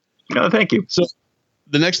 No, thank you. So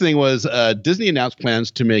the next thing was Disney announced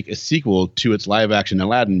plans to make a sequel to its live-action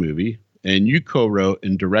Aladdin movie, and you co-wrote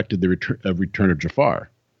and directed the Return of Jafar.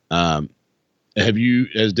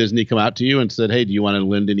 Has Disney come out to you and said, "Hey, do you want to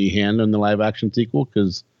lend any hand on the live-action sequel?"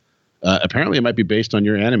 Because apparently it might be based on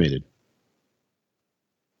your animated.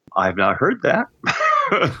 I've not heard that.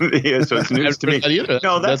 So it's news to me.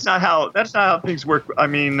 No, that's not how things work. I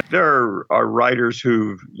mean, there are writers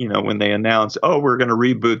who, when they announce, we're going to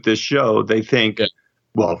reboot this show, they think,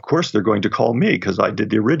 well, of course they're going to call me because I did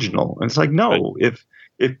the original. And it's like, no, right.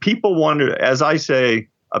 If people wanted, as I say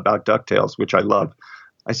about DuckTales, which I love,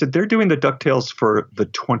 I said, they're doing the DuckTales for the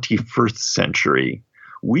 21st century.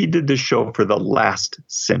 We did the show for the last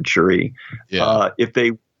century. Yeah.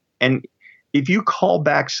 If you call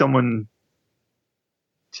back someone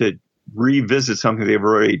to revisit something they've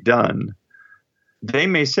already done, they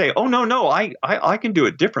may say, oh, no, I can do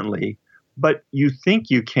it differently. But you think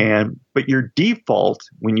you can, but your default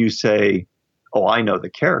when you say, oh, I know the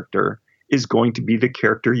character, is going to be the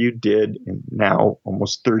character you did now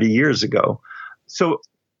almost 30 years ago. So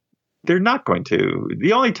they're not going to.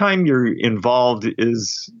 The only time you're involved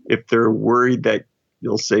is if they're worried that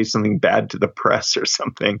you'll say something bad to the press or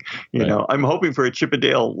something. You know, I'm hoping for a Chip and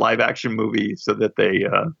Dale live action movie so that they,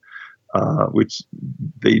 which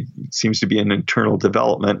they seems to be an internal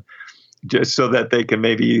development, just so that they can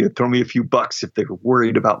maybe throw me a few bucks if they're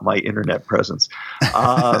worried about my internet presence.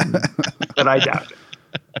 But I doubt it.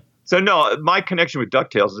 So no, my connection with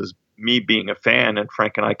DuckTales is me being a fan, and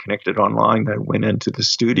Frank and I connected online. I went into the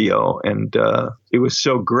studio, and it was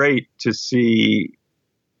so great to see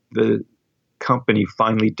the company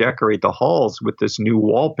finally decorate the halls with this new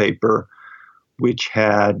wallpaper, which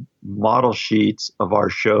had model sheets of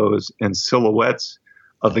our shows and silhouettes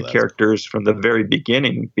of the characters from the very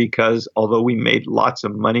beginning, because although we made lots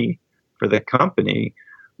of money for the company,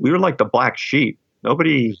 we were like the black sheep.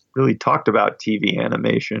 Nobody really talked about TV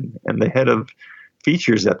animation, and the head of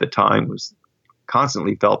features at the time was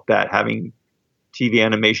constantly felt that having TV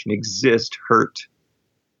animation exist hurt,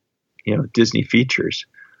 Disney features.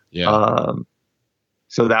 Yeah.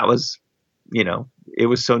 So that was, it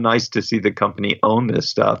was so nice to see the company own this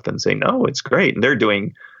stuff and say, no, it's great. And they're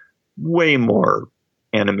doing way more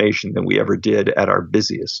animation than we ever did at our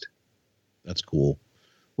busiest. That's cool.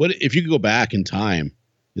 What if you could go back in time?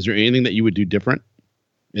 Is there anything that you would do different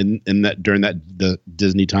in that during the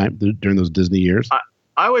Disney time, during those Disney years?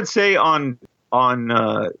 I would say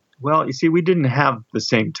well, you see, we didn't have the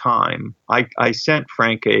same time. I sent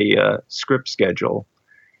Frank a script schedule,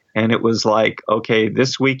 and it was like, okay,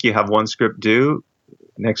 this week you have one script due.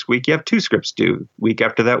 Next week you have two scripts due. Week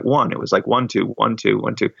after that, one. It was like 1, 2, 1, 2,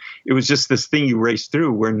 1, 2. It was just this thing you race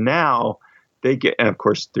through, where now they get, and of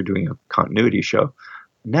course they're doing a continuity show.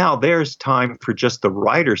 Now there's time for just the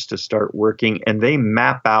writers to start working, and they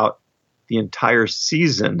map out the entire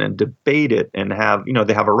season and debate it and have,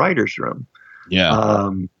 they have a writer's room. Yeah.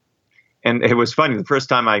 And it was funny. The first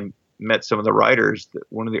time I met some of the writers,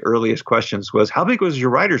 one of the earliest questions was, how big was your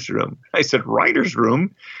writer's room? I said, writer's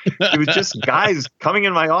room? It was just guys coming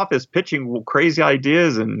in my office pitching crazy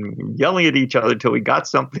ideas and yelling at each other until we got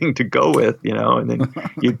something to go with, and then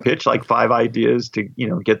you'd pitch like 5 ideas to,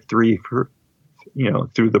 get 3 for,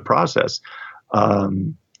 through the process.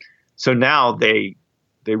 So now they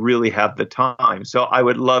really have the time. So I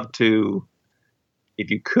would love to, if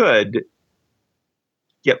you could,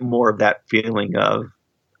 get more of that feeling of,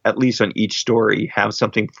 at least on each story, have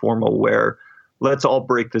something formal where let's all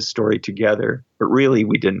break this story together. But really,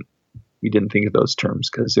 we didn't think of those terms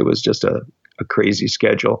because it was just a crazy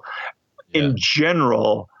schedule. Yeah. In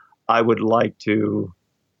general, I would like to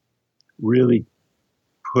really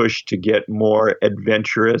push to get more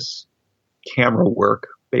adventurous camera work,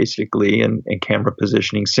 basically, and camera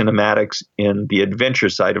positioning, cinematics in the adventure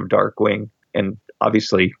side of Darkwing, and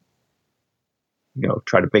obviously,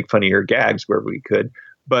 try to make funny or gags wherever we could.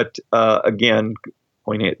 But again,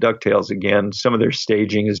 pointing at DuckTales again, some of their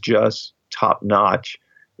staging is just top notch.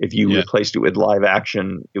 If you replaced it with live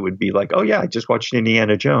action, it would be like, oh yeah, I just watched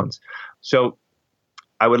Indiana Jones. So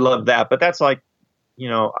I would love that. But that's like,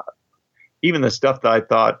 even the stuff that I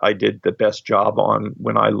thought I did the best job on,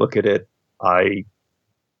 when I look at it, I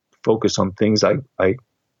focus on things I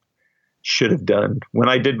should have done. When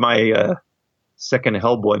I did my second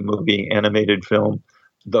Hellboy movie, animated film,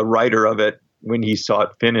 the writer of it, when he saw it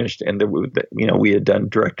finished, and we had done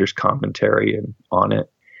director's commentary on it,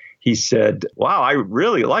 he said, wow, I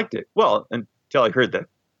really liked it. Well, until I heard the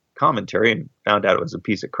commentary and found out it was a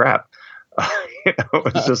piece of crap. It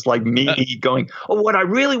was just like me going, oh, what I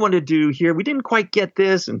really want to do here, we didn't quite get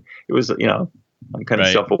this. And it was, I'm kind of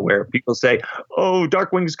self-aware. People say, oh,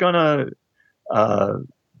 Darkwing's gonna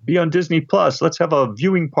be on Disney Plus. Let's have a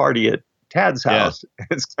viewing party at Tad's house. Yeah.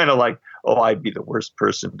 It's kind of like, oh, I'd be the worst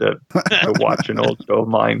person to watch an old show of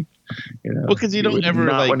mine. Well, because you don't ever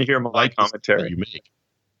want to hear my commentary. You make,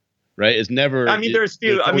 right? It's never. I mean, there's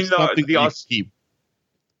still. I mean,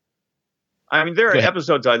 there are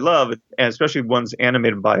episodes I love, and especially ones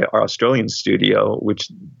animated by our Australian studio, which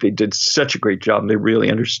they did such a great job. They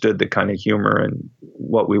really understood the kind of humor and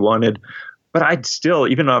what we wanted. But I'd still,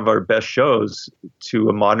 even of our best shows, to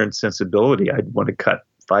a modern sensibility, I'd want to cut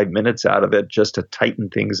 5 minutes out of it just to tighten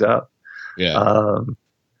things up. Yeah.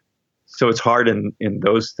 So it's hard in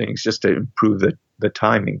those things just to improve the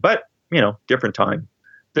timing. But, different time.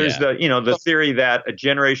 There's the theory that a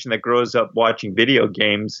generation that grows up watching video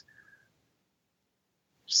games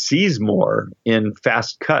sees more in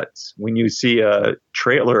fast cuts. When you see a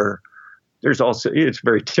trailer, it's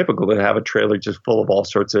very typical to have a trailer just full of all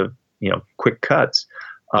sorts of, quick cuts.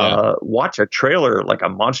 Watch a trailer, like a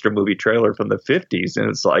monster movie trailer from the 50s, and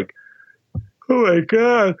it's like, oh my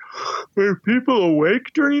God, are people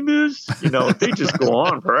awake during this? They just go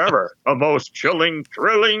on forever. A most chilling,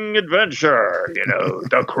 thrilling adventure,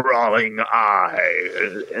 the crawling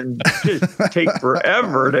eye, and just take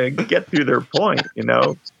forever to get through their point,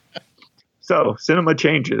 So cinema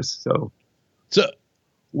changes. So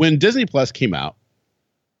when Disney Plus came out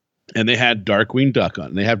and they had Darkwing Duck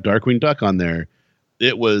on, they have Darkwing Duck on there,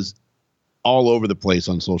 it was all over the place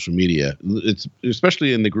on social media. It's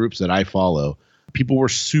especially in the groups that I follow. People were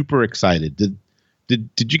super excited.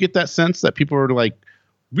 Did you get that sense that people were like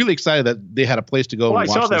really excited that they had a place to go? Well, and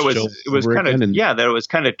I watch saw that it was kind of that it was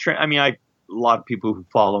kind of. A lot of people who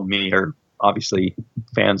follow me are obviously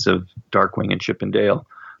fans of Darkwing and Chip and Dale.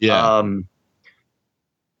 Yeah.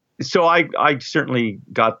 So I certainly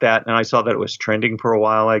got that, and I saw that it was trending for a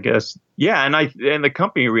while, I guess. Yeah, and the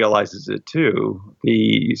company realizes it too.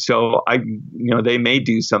 They may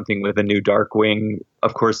do something with a new Darkwing.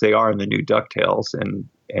 Of course, they are in the new DuckTales,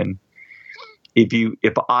 and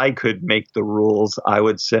if I could make the rules, I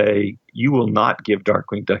would say you will not give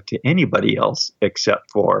Darkwing Duck to anybody else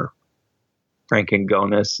except for Frank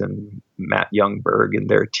Angonis and Matt Youngberg and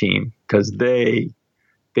their team, because they've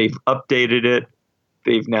updated it.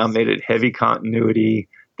 They've now made it heavy continuity.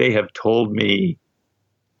 They have told me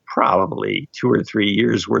probably 2 or 3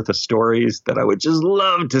 years worth of stories that I would just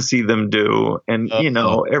love to see them do. And,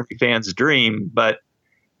 every fan's dream. But,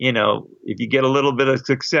 if you get a little bit of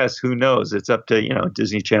success, who knows? It's up to,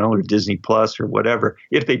 Disney Channel or Disney Plus or whatever,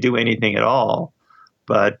 if they do anything at all.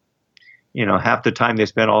 But, half the time they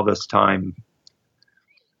spend all this time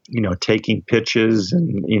taking pitches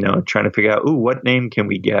and, trying to figure out, what name can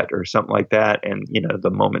we get or something like that. And, the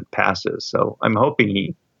moment passes. So I'm hoping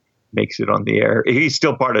he makes it on the air. He's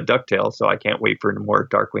still part of DuckTales, so I can't wait for more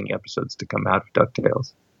Darkwing episodes to come out of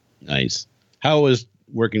DuckTales. Nice. How was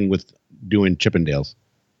working with doing Chippendales? Is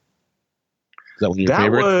that one of your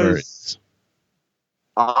favorites?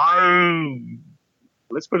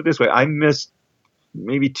 Let's put it this way. I missed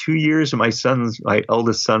maybe 2 years of my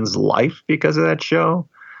eldest son's life because of that show.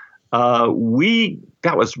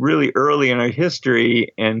 That was really early in our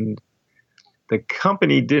history, and the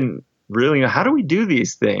company didn't really know, how do we do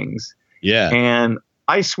these things? Yeah. And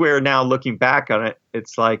I swear now, looking back on it,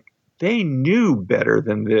 it's like they knew better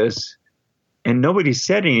than this, and nobody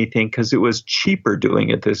said anything because it was cheaper doing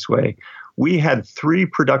it this way. We had 3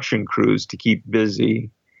 production crews to keep busy,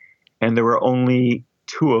 and there were only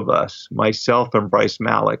 2 of us, myself and Bryce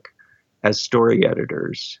Malik, as story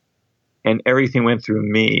editors. And everything went through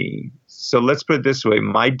me. So let's put it this way.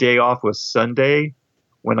 My day off was Sunday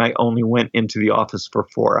when I only went into the office for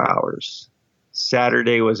 4 hours.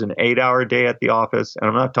 Saturday was an 8-hour day at the office. And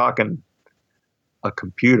I'm not talking a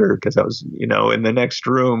computer because I was, in the next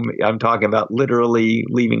room. I'm talking about literally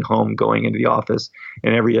leaving home, going into the office.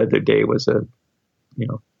 And every other day was a,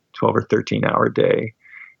 12 or 13-hour day.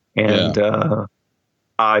 And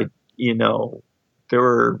there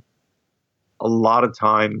were a lot of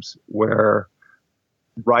times where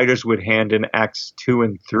writers would hand in acts 2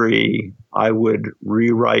 and 3. I would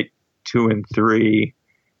rewrite 2 and 3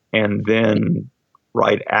 and then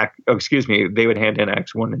they would hand in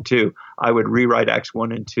acts 1 and 2. I would rewrite acts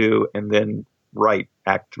 1 and 2 and then write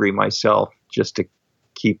act 3 myself just to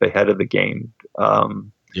keep ahead of the game.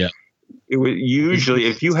 It was usually,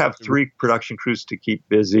 if you have 3 production crews to keep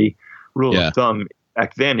busy, rule of thumb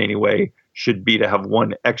back then anyway, should be to have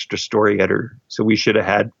 1 extra story editor. So we should have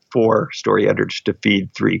had 4 story editors to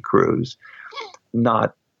feed 3 crews,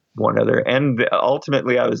 not one other. And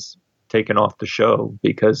ultimately I was taken off the show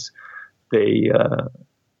because they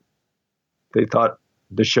thought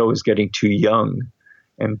the show was getting too young.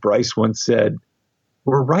 And Bryce once said,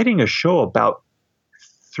 "We're writing a show about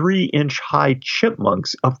 3-inch high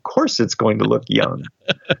chipmunks. Of course it's going to look young."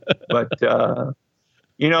 But,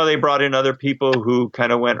 they brought in other people who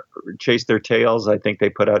kind of chased their tails. I think they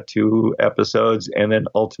put out 2 episodes, and then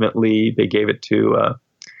ultimately they gave it to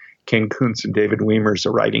Ken Kuntz and David Weimer's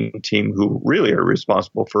a writing team who really are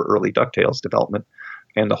responsible for early DuckTales development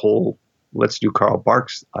and the whole let's do Carl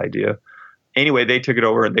Barks idea. Anyway, they took it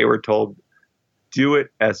over and they were told, do it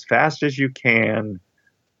as fast as you can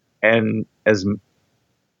and as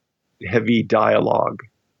heavy dialogue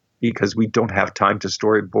because we don't have time to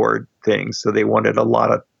storyboard things. So they wanted a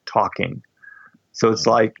lot of talking. So it's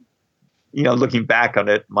like, looking back on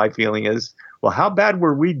it, my feeling is, well, how bad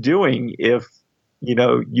were we doing if,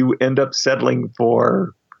 you end up settling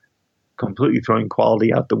for completely throwing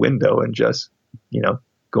quality out the window and just,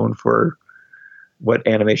 going for what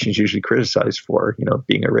animation is usually criticized for,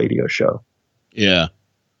 being a radio show. Yeah.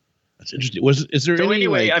 That's interesting. Is there any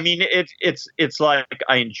anyway, like... I mean, it's like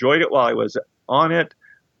I enjoyed it while I was on it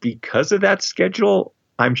because of that schedule.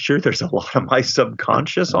 I'm sure there's a lot of my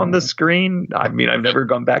subconscious on the screen. I mean, I've never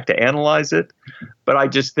gone back to analyze it, but I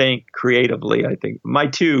just think creatively, I think my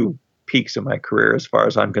 2 peaks of my career, as far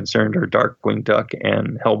as I'm concerned, are Darkwing Duck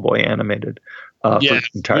and Hellboy animated. For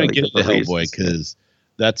entirely get into Hellboy because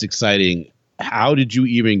that's exciting. How did you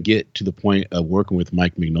even get to the point of working with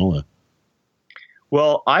Mike Mignola?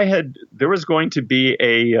 Well, there was going to be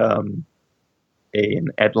an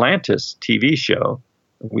Atlantis TV show.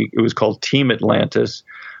 It was called Team Atlantis,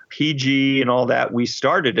 PG and all that. We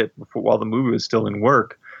started it while the movie was still in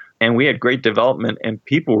work, and we had great development, and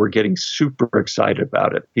people were getting super excited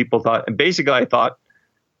about it. People thought, and basically I thought,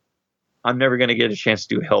 I'm never going to get a chance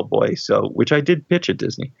to do Hellboy, which I did pitch at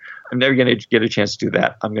Disney. I'm never going to get a chance to do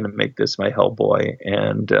that. I'm going to make this my Hellboy.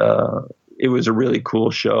 And it was a really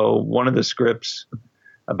cool show. One of the scripts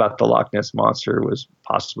about the Loch Ness Monster was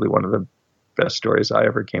possibly one of the best stories I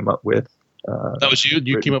ever came up with. That was you?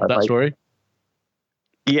 You came up with that story?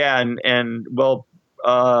 Yeah. And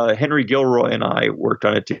Henry Gilroy and I worked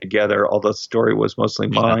on it together, although the story was mostly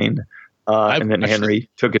mine. And then Henry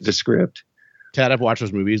took it to script. Tad, I've watched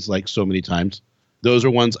those movies like so many times. Those are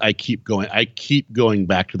ones I keep going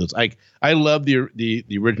back to those. I love the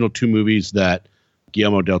original 2 movies that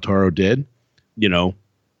Guillermo del Toro did. They're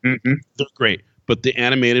great. But the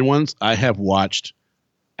animated ones I have watched,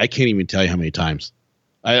 I can't even tell you how many times.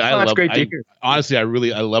 That's great to hear. Honestly,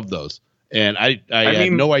 I love those. And I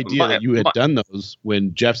had no idea that you had done those.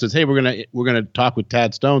 When Jeff says, "Hey, we're gonna talk with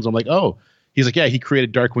Tad Stones," I'm like, "Oh," he's like, "Yeah, he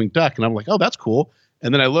created Darkwing Duck," and I'm like, "Oh, that's cool."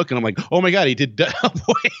 And then I look and I'm like, "Oh my God, he did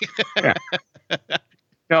Hellboy."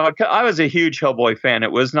 No, I was a huge Hellboy fan.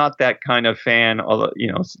 It was not that kind of fan, although,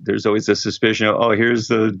 there's always a suspicion of, oh, here's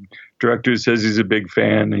the director who says he's a big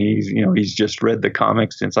fan and he's just read the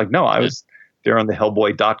comics. And it's like, no, I was there on the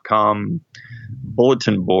Hellboy.com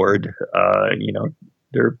bulletin board.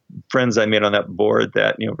 There are friends I made on that board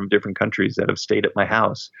that, from different countries that have stayed at my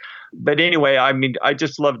house. But anyway, I mean, I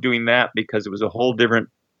just loved doing that because it was a whole different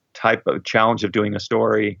type of challenge of doing a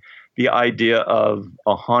story. The idea of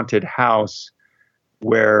a haunted house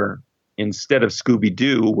where instead of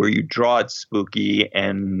Scooby-Doo, where you draw it spooky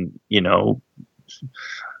and,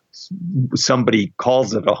 somebody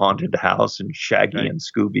calls it a haunted house and Shaggy and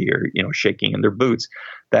Scooby are, shaking in their boots,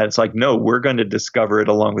 that it's like, no, we're going to discover it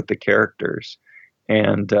along with the characters.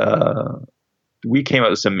 And we came up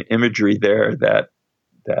with some imagery there that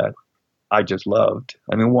I just loved.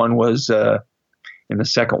 I mean, one was in the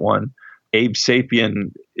second one, Abe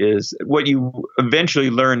Sapien is what you eventually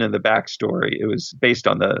learn in the backstory. It was based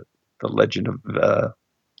on the legend of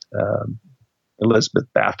Elizabeth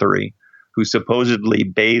Bathory, who supposedly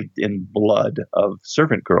bathed in blood of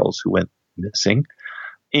servant girls who went missing.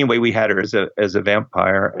 Anyway, we had her as a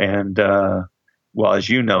vampire, and well, as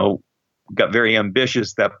you know, got very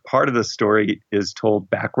ambitious. That part of the story is told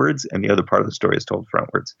backwards, and the other part of the story is told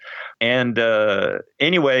frontwards. And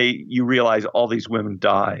anyway, you realize all these women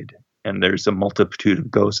died, and there's a multitude of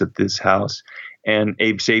ghosts at this house. And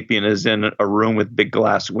Abe Sapien is in a room with big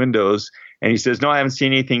glass windows, and he says, "No, I haven't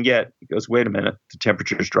seen anything yet." He goes, "Wait a minute, the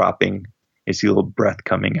temperature's dropping. I see a little breath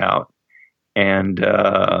coming out." And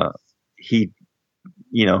he's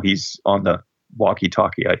on the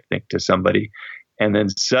walkie-talkie, I think, to somebody. And then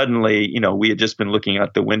suddenly, we had just been looking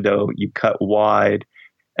out the window. You cut wide,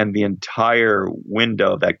 and the entire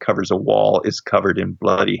window that covers a wall is covered in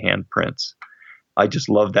bloody handprints. I just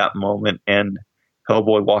love that moment. And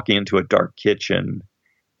Hellboy walking into a dark kitchen,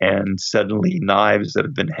 and suddenly knives that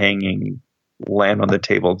have been hanging land on the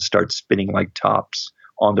table and start spinning like tops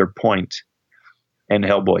on their point. And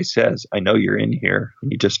Hellboy says, "I know you're in here."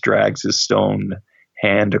 And he just drags his stone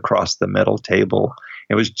hand across the metal table.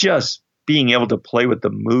 It was just being able to play with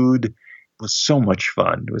the mood. It was so much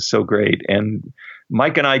fun. It was so great. And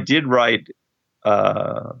Mike and I did write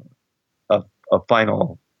a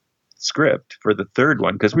final script for the third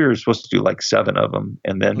one, because we were supposed to do like 7 of them,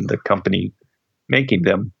 and then the company making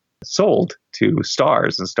them sold to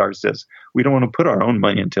Starz, and Starz says, "We don't want to put our own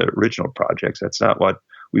money into original projects. That's not what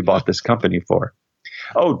we bought this company for."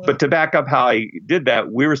 Oh, but to back up how I did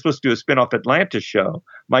that, we were supposed to do a spin-off Atlantis show.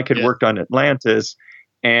 Mike had worked on Atlantis,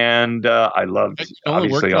 and I loved,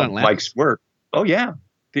 obviously, Mike's work. Oh, yeah.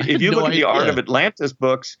 If you look at the Art of Atlantis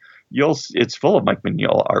books, it's full of Mike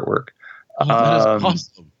Mignola artwork. Oh, that is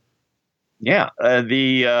awesome. Yeah.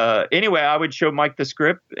 Anyway, I would show Mike the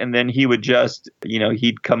script, and then he would just,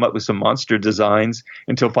 he'd come up with some monster designs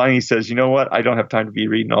until finally he says, "You know what? I don't have time to be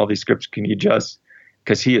reading all these scripts. Can you just,"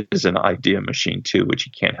 because he is an idea machine too, which he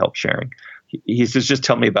can't help sharing. He says, "Just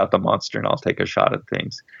tell me about the monster and I'll take a shot at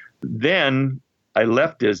things." Then I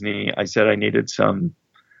left Disney. I said I needed some.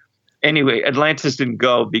 Anyway, Atlantis didn't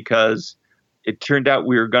go because it turned out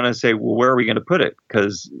we were going to say, well, where are we going to put it?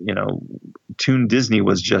 Because, Toon Disney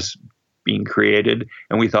was just being created,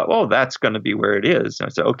 and we thought, well, that's going to be where it is. And I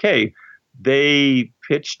said, okay. They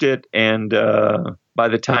pitched it, and by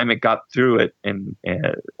the time it got through it, and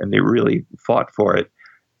they really fought for it,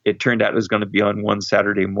 it turned out it was going to be on one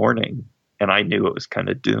Saturday morning, and I knew it was kind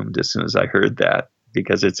of doomed as soon as I heard that,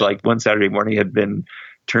 because it's like one Saturday morning had been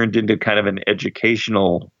turned into kind of an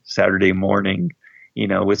educational Saturday morning,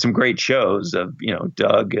 with some great shows of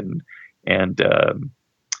Doug and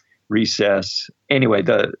Recess. Anyway,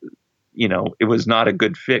 it was not a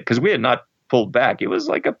good fit because we had not pulled back. It was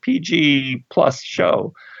like a PG plus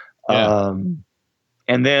show. Yeah.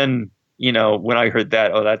 And then, when I heard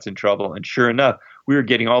that, oh, that's in trouble. And sure enough, we were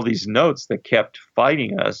getting all these notes that kept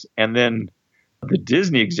fighting us. And then the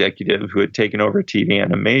Disney executive who had taken over TV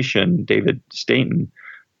animation, David Staten,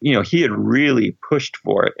 he had really pushed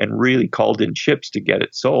for it and really called in chips to get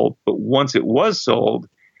it sold. But once it was sold,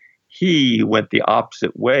 he went the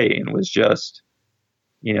opposite way and was just,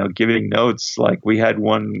 giving notes. Like we had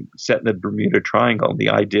one set in the Bermuda Triangle, the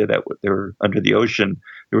idea that they were under the ocean,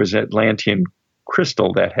 there was an Atlantean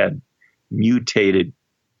crystal that had mutated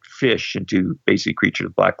fish into basic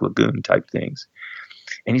creatures, Black Lagoon type things.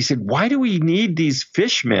 And he said, why do we need these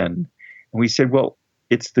fishmen? And we said, well,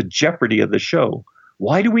 it's the jeopardy of the show.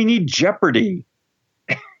 Why do we need jeopardy?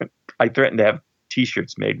 I threatened to have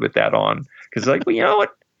T-shirts made with that on. Because like, well, you know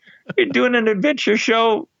what? You're doing an adventure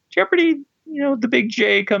show. Jeopardy, the big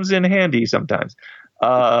J comes in handy sometimes.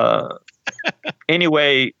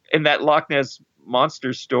 Anyway, in that Loch Ness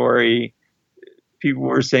Monster story, people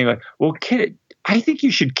were saying like, well, kid, I think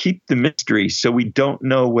you should keep the mystery so we don't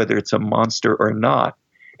know whether it's a monster or not.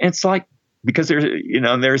 And it's like, because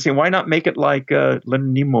they're saying, why not make it like Leonard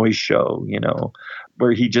Nimoy's show,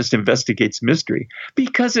 where he just investigates mystery?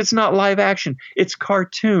 Because it's not live action. It's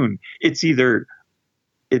cartoon. It's either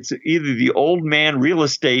the old man real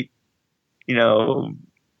estate,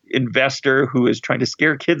 investor who is trying to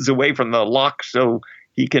scare kids away from the lock so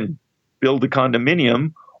he can build a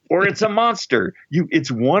condominium, or it's a monster. It's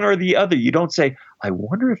one or the other. You don't say, I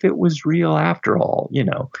wonder if it was real after all,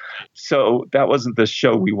 So that wasn't the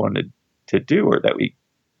show we wanted to do, or that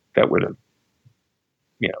would have,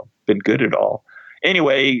 been good at all.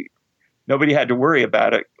 Anyway, nobody had to worry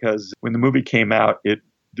about it because when the movie came out, it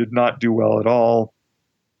did not do well at all.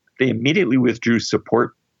 They immediately withdrew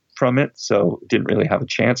support from it, so it didn't really have a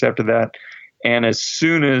chance after that. And as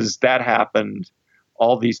soon as that happened,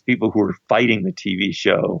 all these people who were fighting the TV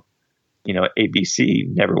show, ABC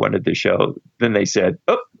never wanted the show. Then they said,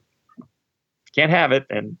 oh, can't have it.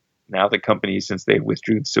 And now the company, since they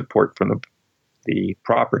withdrew support from the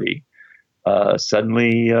property,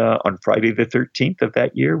 suddenly on Friday the 13th of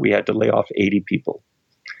that year, we had to lay off 80 people.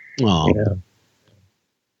 Oh, yeah.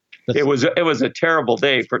 It was a terrible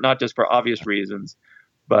day, for not just for obvious reasons,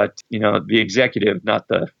 but the executive, not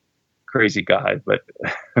the crazy guy, but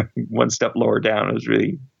one step lower down, was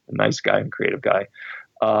really a nice guy and creative guy.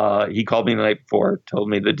 He called me the night before, told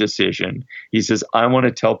me the decision. He says, I want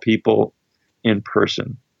to tell people in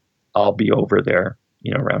person. I'll be over there,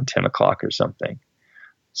 around 10 o'clock or something.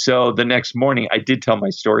 So the next morning, I did tell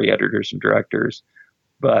my story editors and directors,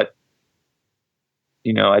 but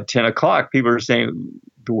at 10 o'clock, people are saying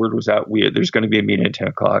the word was out. There's going to be a meeting at 10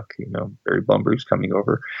 o'clock. Barry Blumberg's coming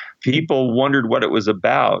over. People wondered what it was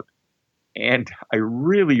about. And I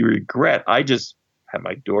really regret, I just had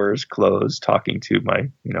my doors closed talking to my,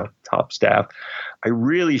 top staff. I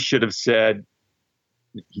really should have said,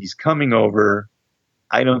 he's coming over.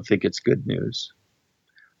 I don't think it's good news.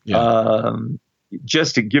 Yeah.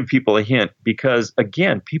 Just to give people a hint, because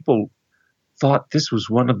again, people thought this was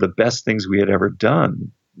one of the best things we had ever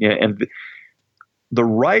done. Yeah, and the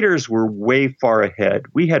writers were way far ahead.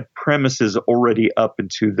 We had premises already up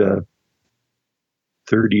into the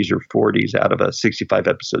 30s or 40s out of a 65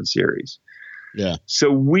 episode series. Yeah.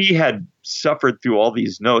 So we had suffered through all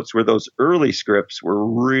these notes where those early scripts were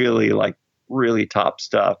really top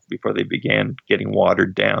stuff before they began getting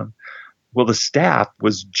watered down. Well, the staff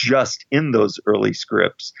was just in those early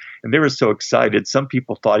scripts, and they were so excited. Some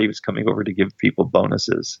people thought he was coming over to give people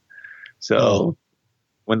bonuses. So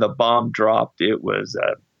when the bomb dropped, it was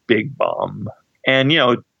a big bomb. And,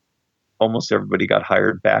 almost everybody got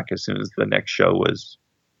hired back as soon as the next show was,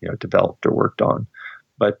 developed or worked on.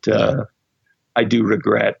 But I do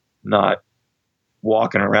regret not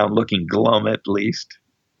walking around looking glum, at least.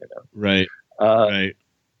 Right. Right.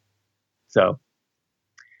 So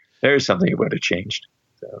there's something that would have changed.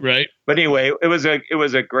 So. Right. But anyway, it was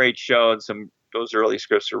a great show, and those early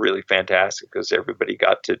scripts are really fantastic because everybody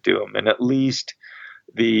got to do them. And at least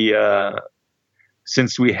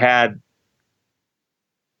since we had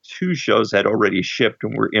 2 shows had already shipped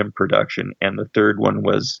and were in production, and the third one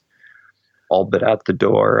was all but out the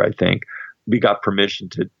door, I think, we got permission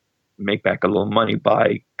to make back a little money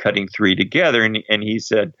by cutting 3 together. And he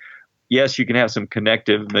said, yes, you can have some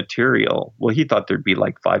connective material. Well, he thought there'd be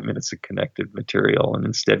like 5 minutes of connective material. And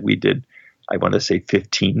instead we did, I want to say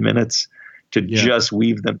 15 minutes to just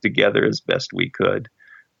weave them together as best we could.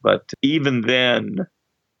 But even then,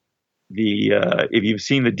 if you've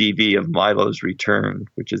seen the DV of Milo's Return,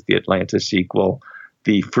 which is the Atlanta sequel,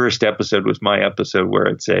 the first episode was my episode where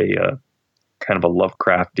it's a kind of a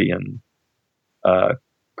Lovecraftian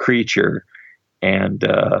creature. And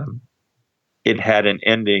it had an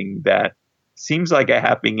ending that seems like a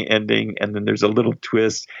happy ending, and then there's a little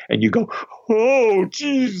twist, and you go, "Oh,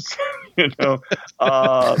 geez,"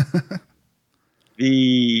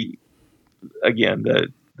 the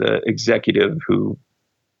executive who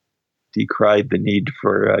decried the need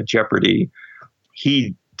for Jeopardy,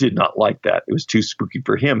 he did not like that. It was too spooky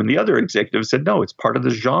for him, and the other executive said, "No, it's part of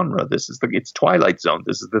the genre. It's Twilight Zone.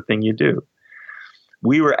 This is the thing you do."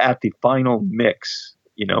 We were at the final mix.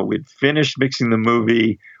 We'd finished mixing the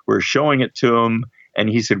movie. We're showing it to him. And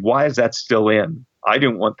he said, why is that still in? I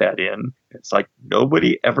didn't want that in. It's like,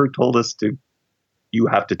 nobody ever told us you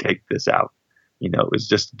have to take this out. It was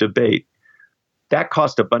just a debate. That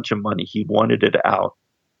cost a bunch of money. He wanted it out.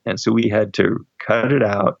 And so we had to cut it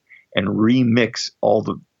out and remix all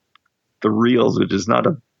the reels, which is not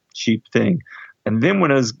a cheap thing. And then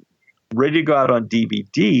when I was ready to go out on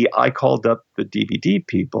DVD, I called up the DVD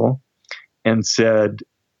people and said,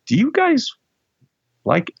 do you guys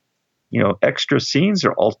like, extra scenes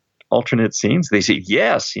or alternate scenes? They said,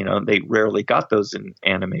 yes. They rarely got those in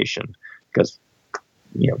animation because,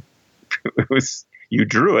 it was, you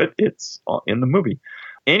drew it, it's in the movie.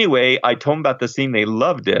 Anyway, I told them about the scene. They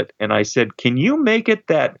loved it. And I said, can you make it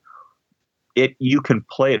that you can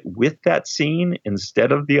play it with that scene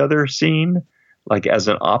instead of the other scene, like as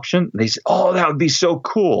an option? And they said, oh, that would be so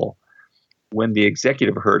cool. When the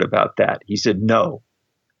executive heard about that, he said, no.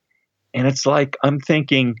 And it's like, I'm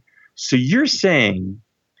thinking, so you're saying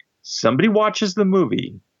somebody watches the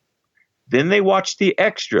movie, then they watch the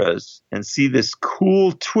extras and see this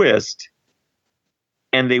cool twist,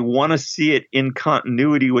 and they want to see it in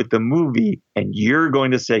continuity with the movie, and you're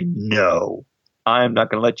going to say, no, I'm not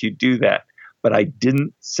going to let you do that. But I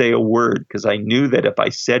didn't say a word because I knew that if I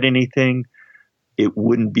said anything, it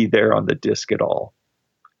wouldn't be there on the disc at all.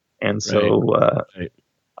 And so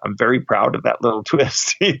I'm very proud of that little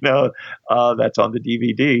twist, that's on the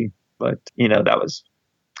DVD. But, that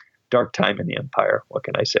dark time in the Empire. What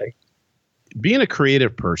can I say? Being a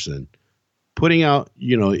creative person, putting out,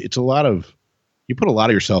 it's a lot of, you put a lot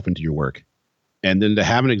of yourself into your work. And then to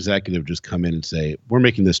have an executive just come in and say, we're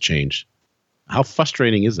making this change. How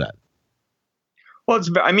frustrating is that? Well,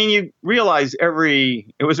 you realize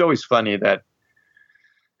it was always funny that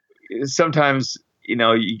sometimes,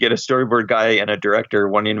 you get a storyboard guy and a director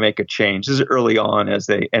wanting to make a change. This is early on and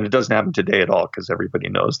it doesn't happen today at all because everybody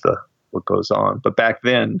knows what goes on. But back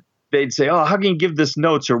then they'd say, oh, how can you give this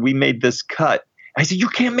notes? Or we made this cut. I said, you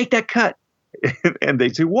can't make that cut. And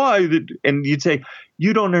they'd say, why? And you'd say,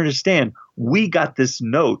 you don't understand. We got this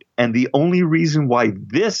note. And the only reason why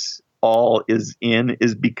this all is in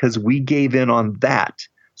is because we gave in on that.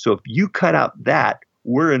 So if you cut out that,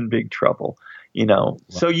 we're in big trouble.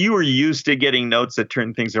 So you were used to getting notes that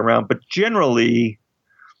turn things around. But generally,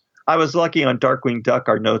 I was lucky on Darkwing Duck.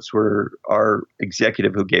 Our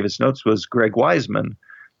executive who gave us notes was Greg Wiseman,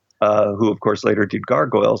 who, of course, later did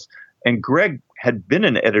Gargoyles. And Greg had been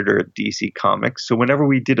an editor at DC Comics. So whenever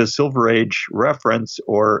we did a Silver Age reference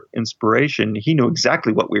or inspiration, he knew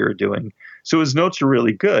exactly what we were doing. So his notes were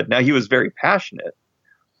really good. Now, he was very passionate.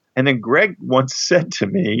 And then Greg once said to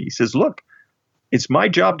me, he says, look, it's my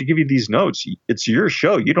job to give you these notes. It's your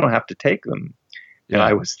show. You don't have to take them. Yeah. And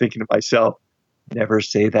I was thinking to myself, never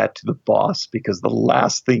say that to the boss, because the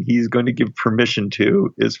last thing he's going to give permission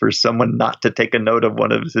to is for someone not to take a note of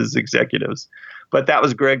one of his executives. But that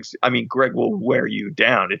was Greg will wear you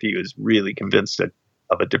down if he was really convinced of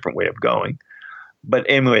a different way of going. But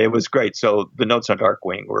anyway, it was great. So the notes on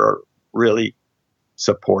Darkwing were really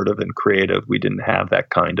supportive and creative. We didn't have that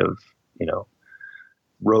kind of,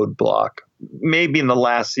 roadblock. Maybe in the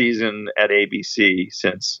last season at ABC,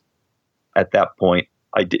 since at that point,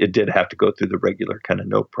 it did have to go through the regular kind of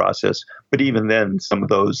note process. But even then, some of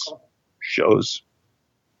those shows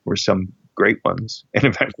were some great ones. And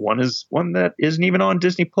in fact, one that isn't even on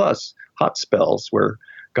Disney Plus, Hot Spells, where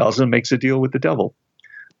Goslin makes a deal with the devil,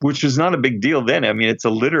 which was not a big deal then. I mean, it's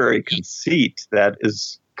a literary conceit that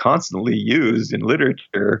is constantly used in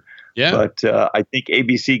literature. Yeah. But I think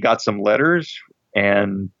ABC got some letters.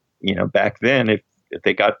 And, back then, if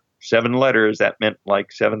they got 7 letters, that meant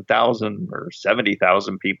like 7,000 or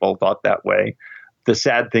 70,000 people thought that way. The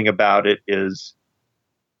sad thing about it is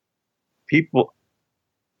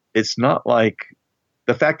it's not like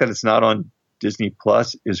the fact that it's not on Disney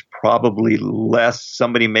Plus is probably less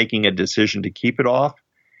somebody making a decision to keep it off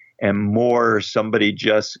and more somebody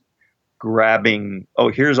just grabbing,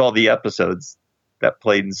 here's all the episodes that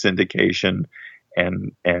played in syndication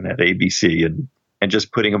and at ABC and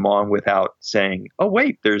just putting them on without saying, oh,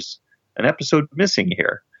 wait, there's an episode missing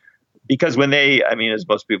here. Because as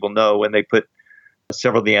most people know, when they put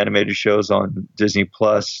several of the animated shows on Disney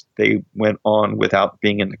Plus, they went on without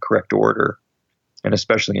being in the correct order. And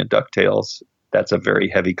especially in DuckTales, that's a very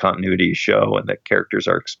heavy continuity show, and the characters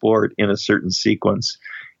are explored in a certain sequence.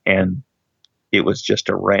 And it was just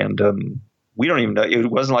a random, we don't even know.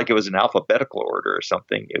 It wasn't like it was an alphabetical order or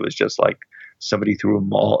something. It was just like somebody threw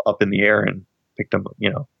them all up in the air and picked them,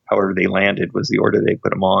 however they landed was the order they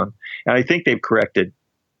put them on. And I think they've corrected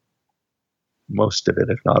most of it,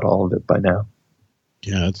 if not all of it by now.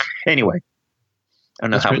 Yeah. Anyway, I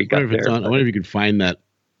don't know how we got there. I wonder if you could find that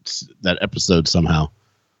episode somehow,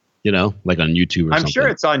 like on YouTube or something. I'm sure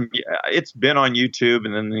it's been on YouTube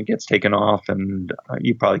and then it gets taken off, and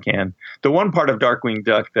you probably can. The one part of Darkwing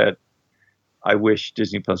Duck that I wish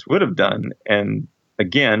Disney Plus would have done, and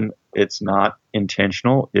again, it's not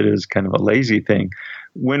intentional. It is kind of a lazy thing.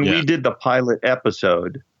 When we did the pilot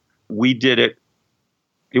episode, we did it.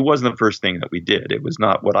 It wasn't the first thing that we did. It was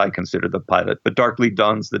not what I consider the pilot. But Darkly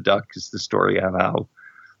Dawns the Duck is the story of how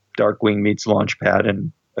Darkwing meets Launchpad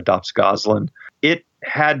and adopts Goslin. It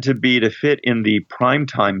had to be to fit in the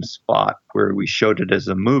primetime spot where we showed it as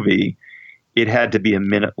a movie. It had to be a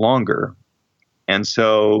minute longer. And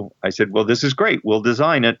so I said, well, this is great. We'll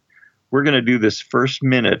design it. We're going to do this first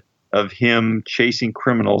minute of him chasing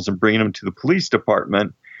criminals and bringing them to the police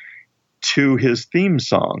department to his theme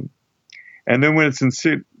song. And then when it's in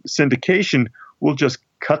syndication, we'll just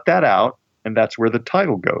cut that out, and that's where the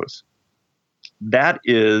title goes. That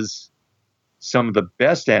is some of the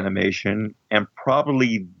best animation and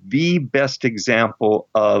probably the best example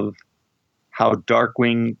of how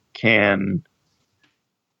Darkwing can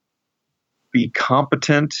be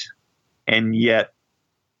competent and yet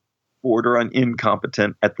border on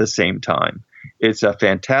incompetent at the same time. It's a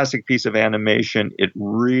fantastic piece of animation. It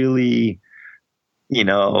really,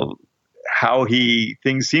 how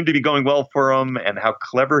things seem to be going well for him and how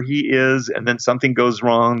clever he is, and then something goes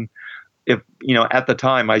wrong. if, at the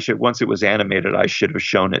time once it was animated, I should have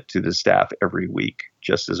shown it to the staff every week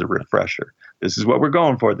just as a refresher. This is what we're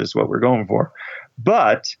going for. This is what we're going for.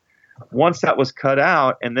 But once that was cut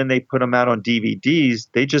out and then they put them out on DVDs,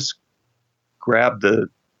 they just grabbed the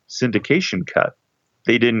syndication cut.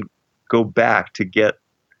 They didn't go back to get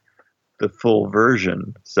the full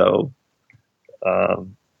version. So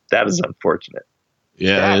that is unfortunate.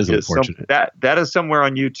 Yeah, it is unfortunate. That is somewhere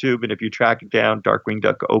on YouTube, and if you track it down, Darkwing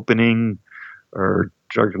Duck opening or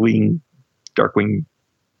Darkwing Darkly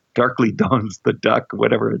Dawns the Duck,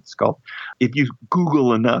 whatever it's called. If you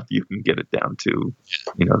Google enough, you can get it down to,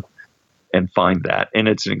 and find that, and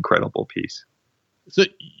it's an incredible piece. So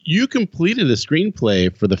you completed a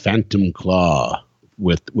screenplay for the Phantom Claw,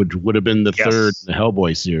 which would have been the third in the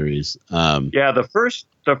Hellboy series. Yeah, the first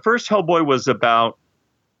Hellboy was about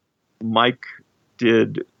Mike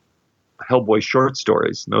did Hellboy short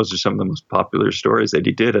stories. And those are some of the most popular stories that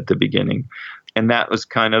he did at the beginning. And that was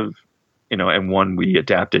kind of, and one we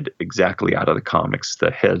adapted exactly out of the comics,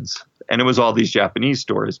 the heads. And it was all these Japanese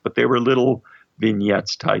stories, but they were little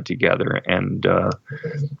vignettes tied together. And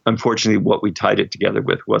unfortunately, what we tied it together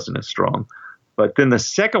with wasn't as strong. But then the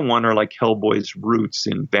second one are like Hellboy's roots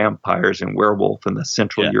in vampires and werewolf and the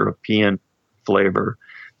Central European flavor.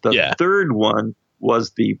 The third one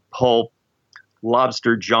was the pulp,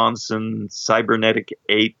 Lobster Johnson, cybernetic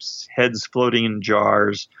apes, heads floating in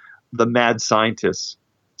jars, the mad scientist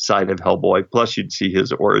side of Hellboy. Plus, you'd see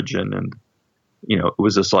his origin, and it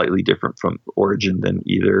was a slightly different from origin than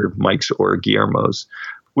either Mike's or Guillermo's.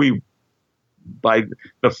 By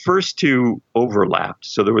the first two overlapped,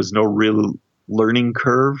 so there was no real learning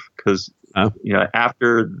curve because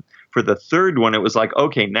after for the third one, it was like,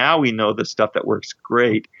 okay, now we know the stuff that works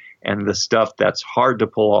great. And the stuff that's hard to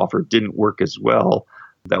pull off or didn't work as well,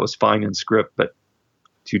 that was fine in script, but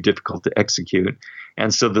too difficult to execute.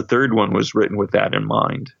 And so the third one was written with that in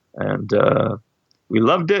mind. And we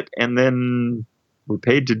loved it. And then we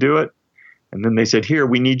paid to do it. And then they said, here,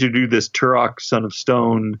 we need you to do this Turok Son of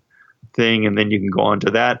Stone thing. And then you can go on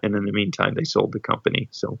to that. And in the meantime, they sold the company.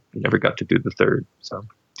 So we never got to do the third. So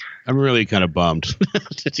I'm really kind of bummed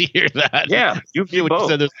to hear that. Yeah, you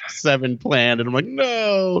said there's 7 planned, and I'm like,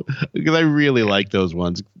 no, because I really like those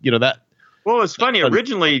ones. That. Well, it's funny.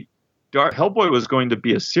 Originally, Hellboy was going to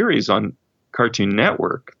be a series on Cartoon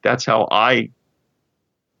Network. That's how I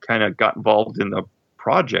kind of got involved in the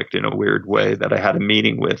project in a weird way. That I had a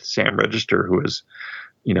meeting with Sam Register, who was,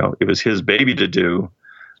 it was his baby to do,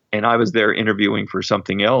 and I was there interviewing for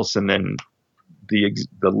something else, and then the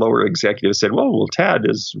lower executive said, well, Tad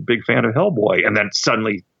is a big fan of Hellboy. And then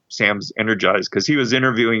suddenly Sam's energized because he was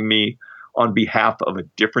interviewing me on behalf of a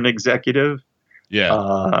different executive.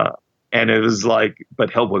 Yeah. And it was like,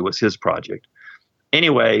 but Hellboy was his project.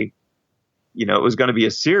 Anyway, it was going to be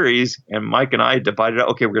a series, and Mike and I divided out,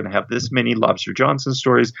 okay, we're going to have this many Lobster Johnson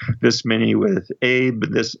stories, this many with Abe,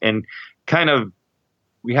 and kind of,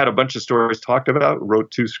 we had a bunch of stories talked about,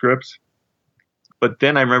 wrote 2 scripts. But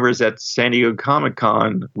then I remember at San Diego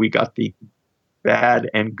Comic-Con, we got the bad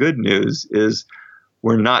and good news is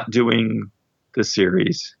we're not doing the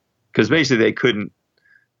series because basically they couldn't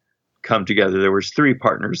come together. There was 3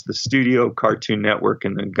 partners, the studio, Cartoon Network,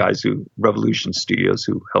 and the guys Revolution Studios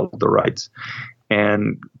who held the rights.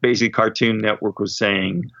 And basically Cartoon Network was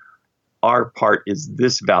saying, our part is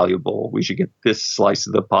this valuable. We should get this slice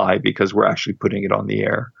of the pie because we're actually putting it on the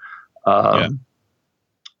air.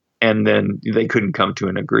 And then they couldn't come to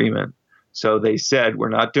an agreement. So they said, we're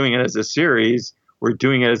not doing it as a series. We're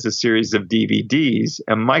doing it as a series of DVDs.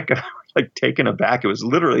 And Mike got taken aback. It was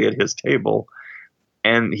literally at his table.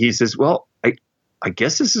 And he says, well, I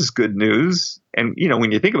guess this is good news. And,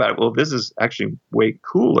 when you think about it, well, this is actually way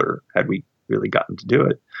cooler had we really gotten to do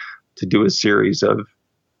it, to do a series of,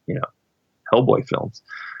 Hellboy films.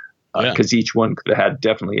 Because each one could have had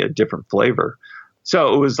definitely a different flavor.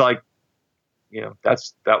 So it was like,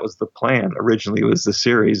 that was the plan. Originally it was the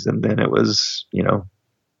series, and then it was,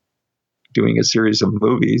 doing a series of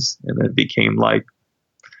movies, and then it became like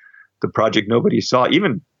the project nobody saw.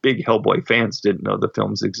 Even big Hellboy fans didn't know the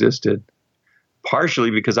films existed, partially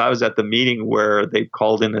because I was at the meeting where they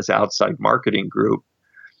called in this outside marketing group,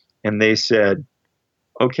 and they said,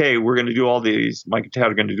 okay, we're going to do all these, Mike and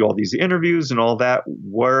Tad are going to do all these interviews and all that.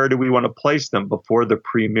 Where do we want to place them? Before the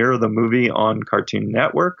premiere of the movie on Cartoon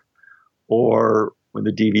Network, or when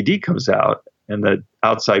the DVD comes out? And the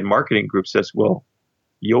outside marketing group says, well,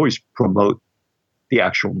 you always promote the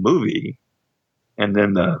actual movie. And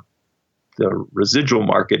then the residual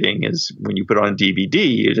marketing is when you put it on DVD,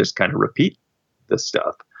 you just kind of repeat the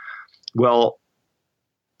stuff. Well,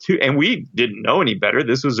 and we didn't know any better.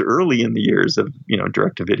 This was early in the years of,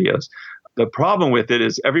 direct to videos. The problem with it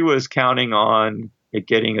is everyone was counting on it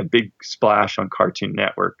getting a big splash on Cartoon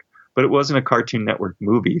Network, but it wasn't a Cartoon Network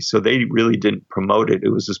movie. So they really didn't promote it. It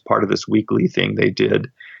was just part of this weekly thing they did.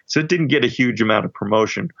 So it didn't get a huge amount of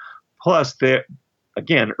promotion. Plus,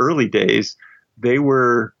 again, early days, they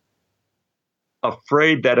were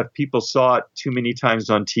afraid that if people saw it too many times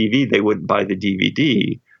on TV, they wouldn't buy the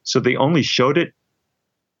DVD. So they only showed it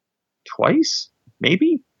twice,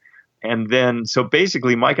 maybe. And then, so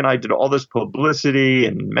basically, Mike and I did all this publicity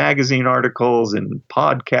and magazine articles and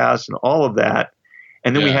podcasts and all of that.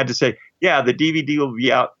 And then we had to say, yeah, the DVD will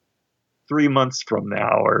be out 3 months from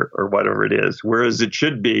now or whatever it is. Whereas it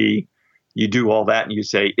should be, you do all that and you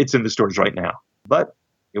say, it's in the stores right now. But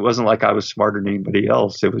it wasn't like I was smarter than anybody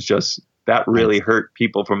else. It was just that really hurt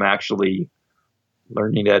people from actually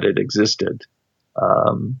learning that it existed.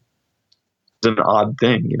 It's an odd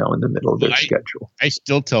thing, in the middle of their schedule. I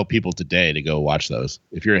still tell people today to go watch those.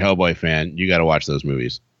 If you're a Hellboy fan, you got to watch those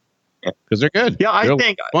movies because they're good. Yeah,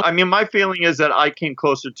 my feeling is that I came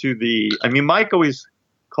closer to Mike always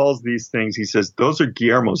calls these things, he says, those are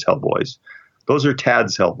Guillermo's Hellboys. Those are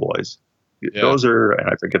Tad's Hellboys. Yeah. Those are, and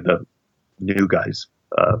I forget the new guy's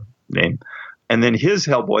name. And then his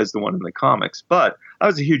Hellboy is the one in the comics. But I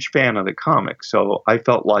was a huge fan of the comics, so I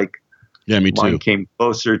felt like me too. Mine came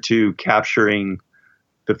closer to capturing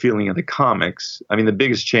the feeling of the comics. I mean, the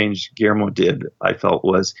biggest change Guillermo did, I felt,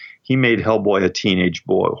 was he made Hellboy a teenage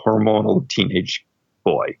boy, hormonal teenage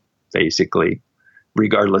boy, basically,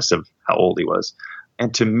 regardless of how old he was.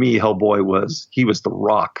 And to me, Hellboy he was the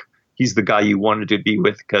Rock. He's the guy you wanted to be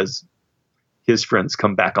with because his friends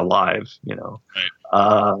come back alive,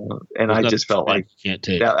 Right. And I just felt like, can't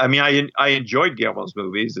take. I mean, I enjoyed Guillermo's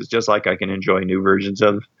movies. It's just like I can enjoy new versions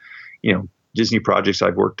of, Disney projects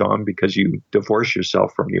I've worked on because you divorce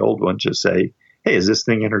yourself from the old one. Just say, hey, is this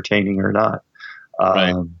thing entertaining or not?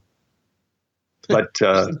 Right. But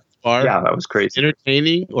yeah, that was crazy.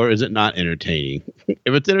 Entertaining, or is it not entertaining? If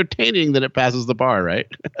it's entertaining, then it passes the bar, right?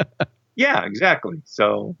 Yeah, exactly.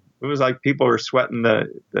 So it was like people were sweating the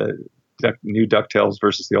new DuckTales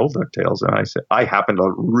versus the old DuckTales. And I said, I happen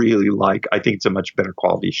to really I think it's a much better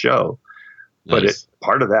quality show. Nice. But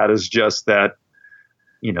part of that is just that,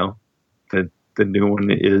 the new one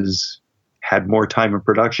had more time in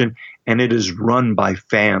production, and it is run by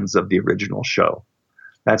fans of the original show.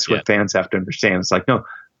 That's what fans have to understand. It's like, no,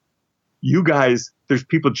 you guys, there's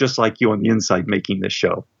people just like you on the inside making this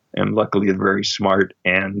show. And luckily they're very smart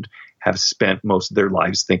and have spent most of their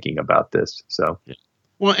lives thinking about this. So,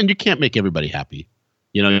 well, and you can't make everybody happy.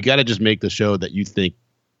 You got to just make the show that you think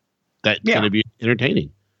that's going to be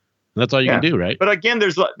entertaining. That's all you can do, right? But again,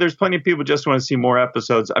 there's plenty of people just want to see more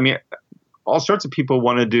episodes. I mean, all sorts of people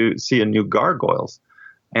want to see a new Gargoyles.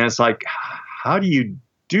 And it's like, how do you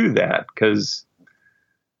do that? Because,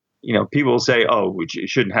 people say, oh, it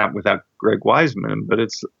shouldn't happen without Greg Weisman. But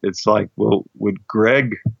it's like, well, would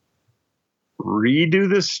Greg redo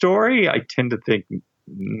this story? I tend to think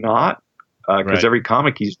not, because every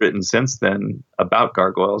comic he's written since then about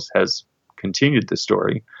Gargoyles has continued the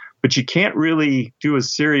story. But you can't really do a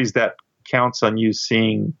series that counts on you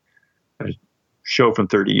seeing a show from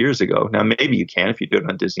 30 years ago. Now, maybe you can if you do it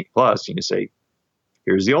on Disney Plus. You say,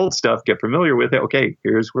 here's the old stuff, get familiar with it. Okay,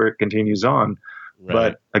 here's where it continues on. Right.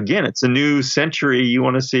 But again, it's a new century. You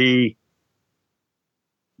want to see,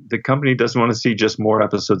 the company doesn't want to see just more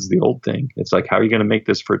episodes of the old thing. It's like, how are you going to make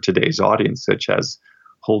this for today's audience, which has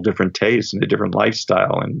whole different tastes and a different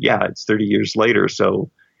lifestyle? And yeah, it's 30 years later,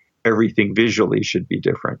 so everything visually should be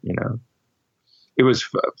different. It was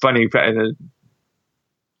funny.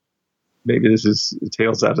 Maybe this is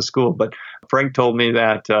tales out of school, but Frank told me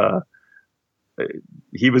that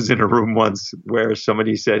he was in a room once where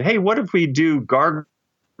somebody said, hey, what if we do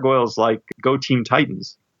Gargoyles like Go Team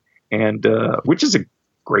Titans? And which is a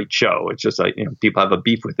great show. It's just like, people have a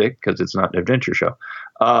beef with it because it's not an adventure show.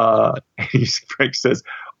 Frank says,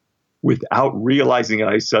 without realizing it,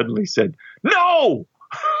 I suddenly said, no!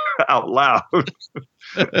 out loud.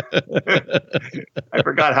 I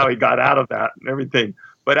forgot how he got out of that and everything.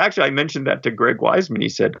 But actually, I mentioned that to Greg Weisman. He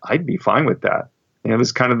said, I'd be fine with that. And it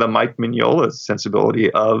was kind of the Mike Mignola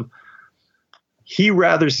sensibility of, he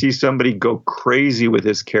rather see somebody go crazy with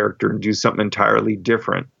his character and do something entirely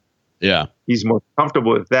different. Yeah. He's more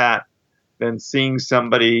comfortable with that than seeing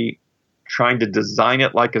somebody trying to design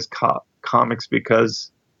it like his comics,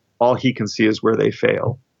 because all he can see is where they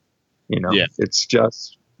fail. It's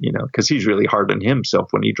just, because he's really hard on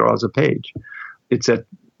himself when he draws a page. It's a,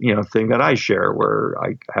 thing that I share where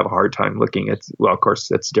I have a hard time looking at, well, of course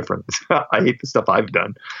that's different. I hate the stuff I've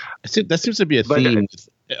done. That seems to be a theme with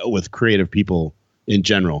with creative people in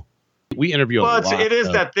general. We interview it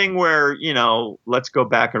is that thing where, let's go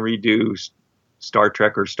back and redo Star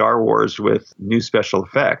Trek or Star Wars with new special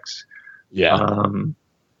effects. Yeah.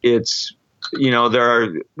 It's,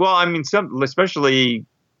 some, especially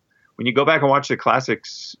when you go back and watch the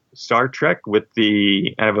classics Star Trek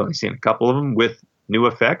and I've only seen a couple of them with new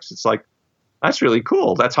effects. It's like, that's really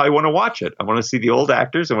cool. That's how I want to watch it. I want to see the old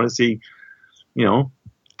actors. I want to see,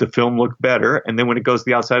 the film look better. And then when it goes to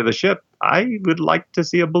the outside of the ship, I would like to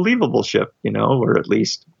see a believable ship, or at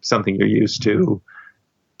least something you're used to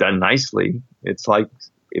done nicely. It's like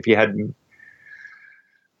if you had,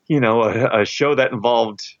 a show that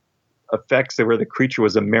involved effects where the creature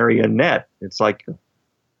was a marionette. It's like.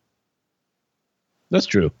 That's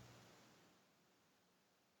true.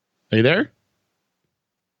 Are you there?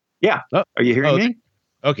 Yeah. Oh, are you hearing me?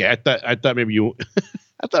 Okay. I thought maybe you,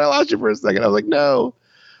 I thought I lost you for a second. I was like, no.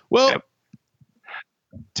 Well, yep.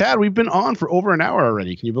 Tad, we've been on for over an hour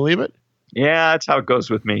already. Can you believe it? Yeah, that's how it goes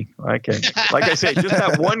with me. Okay. Like I say, just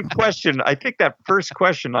that one question. I think that first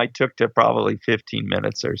question I took to probably 15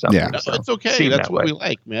 minutes or something. Yeah, so it's okay. That's what we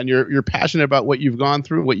like, man. You're passionate about what you've gone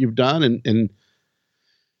through, what you've done, and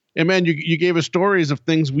man, you gave us stories of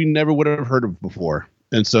things we never would have heard of before,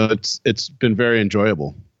 and so it's been very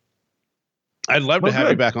enjoyable. I'd love to have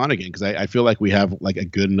you back on again because I feel like we have like a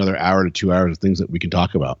good another hour to 2 hours of things that we can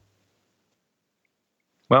talk about.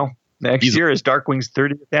 Well, next year is Darkwing's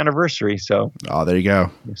 30th anniversary, so there you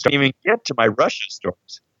go. Don't even get to my Russia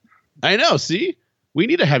stories. I know. See, we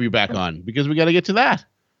need to have you back on because we got to get to that.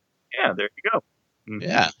 Yeah, there you go. Mm-hmm.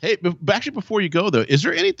 Yeah. Hey, actually, before you go though, is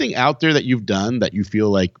there anything out there that you've done that you feel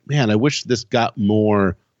like, man, I wish this got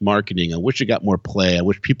more marketing. I wish it got more play. I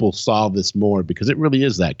wish people saw this more because it really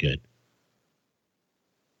is that good.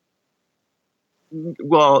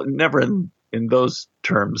 Well, never in those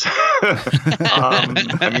terms. Never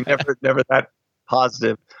that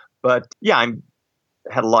positive. But yeah, I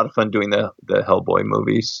had a lot of fun doing the Hellboy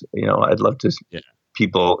movies. I'd love to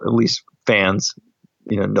people, at least fans,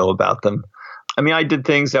 know about them. I mean, I did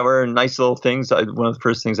things that were nice little things. One of the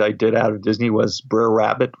first things I did out of Disney was Brer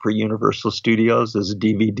Rabbit for Universal Studios as a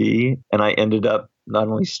DVD. And I ended up not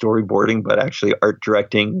only storyboarding, but actually art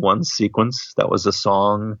directing one sequence that was a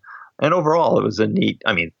song. And overall, it was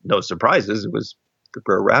no surprises. It was the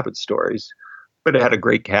Brer Rabbit stories, but it had a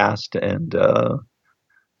great cast, and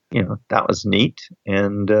that was neat.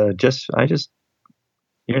 And I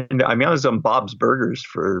was on Bob's Burgers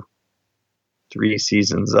for 3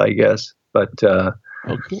 seasons, I guess. But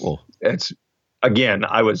cool. It's again,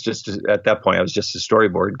 I was just at that point, I was just a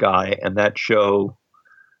storyboard guy, and that show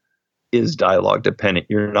is dialogue dependent.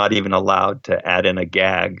 You're not even allowed to add in a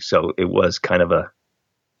gag, so it was kind of a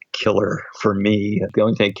killer for me. The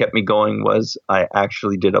only thing that kept me going was I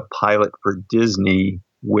actually did a pilot for Disney,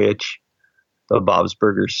 which the Bob's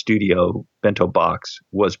Burgers studio bento box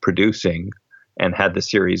was producing, and had the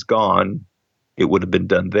series gone, it would have been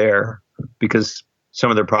done there because some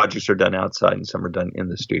of their projects are done outside and some are done in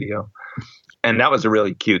the studio. And that was a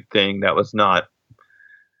really cute thing. That was not,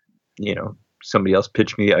 somebody else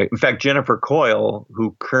pitched me. In fact, Jennifer Coyle,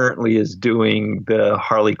 who currently is doing the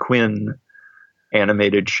Harley Quinn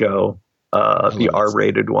animated show, the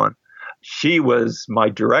R-rated one. She was my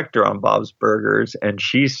director on Bob's Burgers, and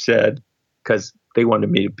she said, because they wanted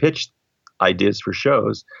me to pitch ideas for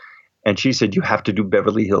shows, and she said, you have to do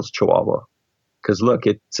Beverly Hills Chihuahua. Because look,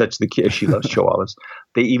 it's such the kid. She loves Chihuahuas.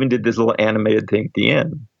 They even did this little animated thing at the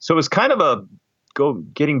end. So it was kind of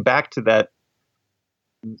getting back to that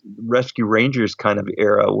Rescue Rangers kind of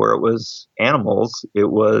era where it was animals. It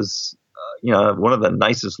was one of the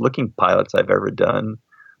nicest looking pilots I've ever done.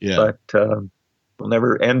 Yeah. But we'll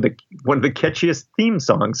never end one of the catchiest theme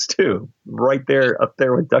songs too, right there up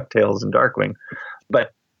there with DuckTales and Darkwing.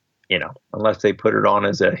 But unless they put it on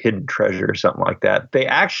as a hidden treasure or something like that, they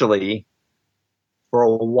actually, for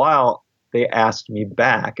a while, they asked me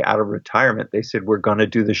back out of retirement. They said, we're going to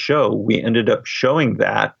do the show. We ended up showing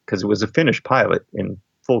that because it was a finished pilot in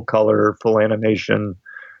full color, full animation,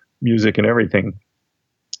 music and everything.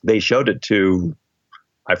 They showed it to,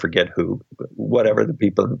 I forget who, whatever, the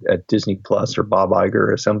people at Disney Plus or Bob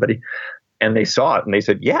Iger or somebody. And they saw it and they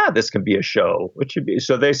said, yeah, this can be a show. What should be?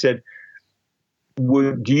 So they said,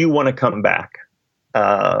 do you want to come back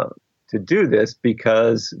to do this?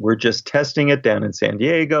 Because we're just testing it down in San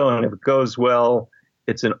Diego. And if it goes well,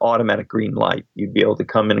 it's an automatic green light. You'd be able to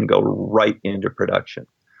come in and go right into production.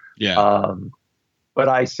 Yeah. But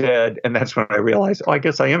I said, and that's when I realized, I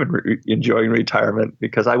guess I am enjoying retirement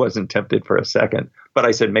because I wasn't tempted for a second. But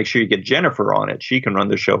I said, make sure you get Jennifer on it. She can run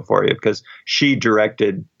the show for you because she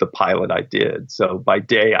directed the pilot I did. So by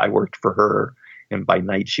day I worked for her And by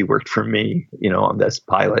night, she worked for me, on this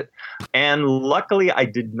pilot. And luckily, I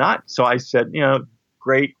did not. So I said,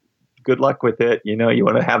 great, good luck with it. You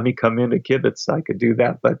want to have me come into Kibitz, I could do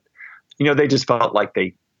that. But, they just felt like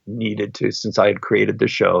they needed to, since I had created the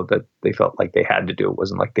show, that they felt like they had to do it. It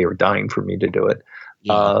wasn't like they were dying for me to do it.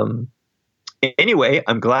 Yeah. Anyway,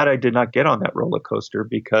 I'm glad I did not get on that roller coaster,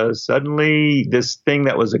 because suddenly this thing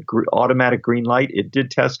that was a automatic green light, it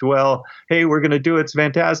did test well. Hey, we're going to do it. It's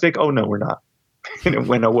fantastic. Oh, no, we're not. And it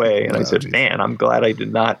went away. And I said, man, I'm glad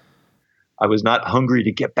I was not hungry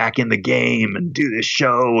to get back in the game and do this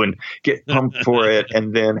show and get pumped for it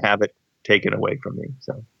and then have it taken away from me.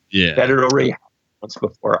 So that had already happened once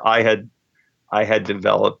before. I had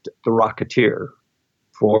developed The Rocketeer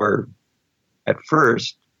for, at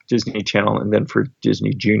first, Disney Channel and then for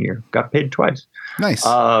Disney Junior. Got paid twice. Nice.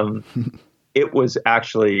 It was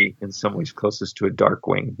actually in some ways closest to a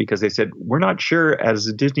Darkwing, because they said, we're not sure, as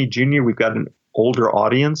a Disney Junior, we've got an older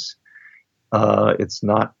audience. It's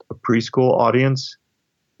not a preschool audience.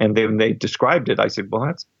 And then they described it. I said, well,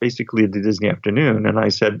 that's basically the Disney Afternoon. And I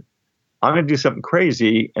said, I'm going to do something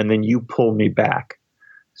crazy, and then you pull me back.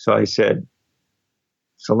 So I said,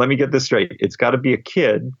 so let me get this straight. It's got to be a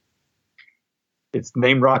kid. It's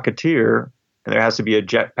named Rocketeer, and there has to be a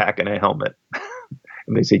jetpack and a helmet.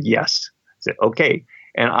 And they said, yes. I said, okay.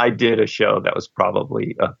 And I did a show that was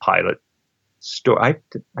probably a pilot story.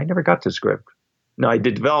 I never got to script. No, I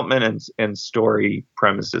did development and story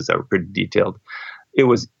premises that were pretty detailed. It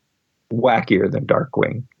was wackier than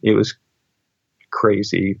Darkwing. It was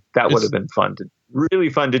crazy. That would have been really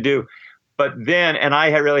fun to do. But then, and I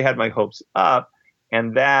had really had my hopes up,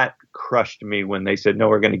 and that crushed me when they said, no,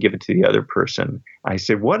 we're going to give it to the other person. I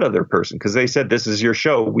said, what other person? Because they said, this is your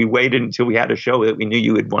show. We waited until we had a show that we knew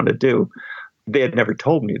you would want to do. They had never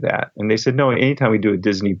told me that. And they said, no, anytime we do a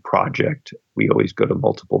Disney project, we always go to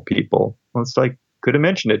multiple people. Well, it's like, could have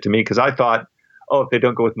mentioned it to me, because I thought, oh, if they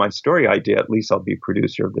don't go with my story idea, at least I'll be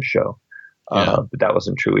producer of the show. But that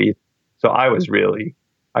wasn't true either. So I was really,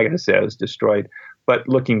 I got to say, I was destroyed. But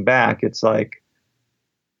looking back, it's like,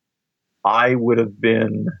 I would have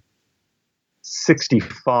been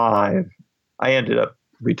 65. I ended up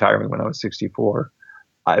retiring when I was 64.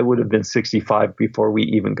 I would have been 65 before we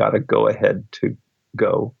even got a go ahead to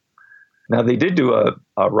go. Now, they did do a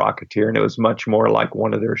Rocketeer, and it was much more like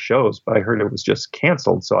one of their shows, but I heard it was just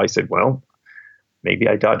canceled. So I said, well, maybe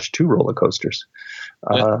I dodged two roller coasters.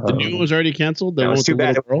 The new one was already canceled? That was too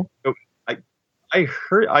bad. I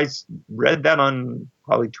read that on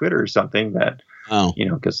probably Twitter or something, that,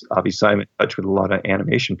 because obviously I'm in touch with a lot of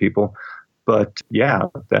animation people. But yeah,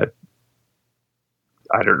 that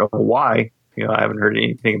I don't know why. I haven't heard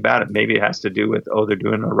anything about it. Maybe it has to do with, they're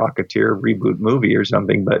doing a Rocketeer reboot movie or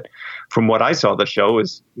something. But from what I saw, the show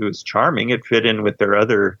it was charming. It fit in with their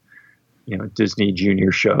other, Disney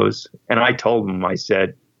Junior shows. And I told them, I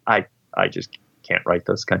said, I just can't write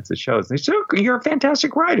those kinds of shows. They said, oh, you're a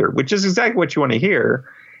fantastic writer, which is exactly what you want to hear.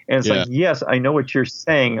 And it's like, yes, I know what you're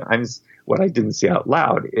saying. What I didn't say out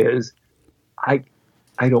loud is I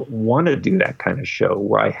don't want to do that kind of show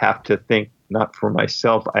where I have to think, not for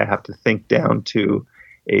myself, I have to think down to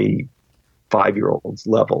a 5-year-old's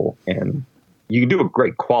level. And you can do a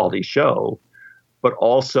great quality show, but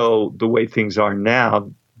also the way things are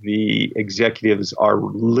now, the executives are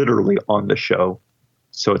literally on the show.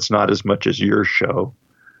 So it's not as much as your show.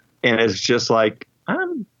 And it's just like,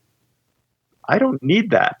 I don't need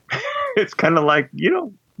that. It's kind of like,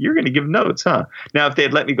 you're going to give notes, huh? Now, if they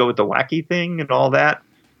had let me go with the wacky thing and all that,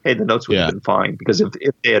 hey, the notes would have been fine. Because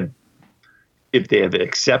if they had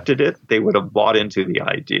accepted it, they would have bought into the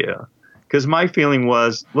idea. Because my feeling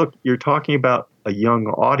was, look, you're talking about a young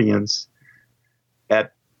audience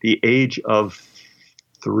at the age of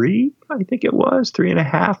 3, I think it was,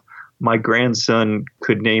 3.5. My grandson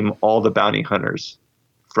could name all the bounty hunters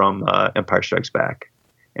from Empire Strikes Back.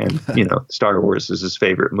 And, Star Wars is his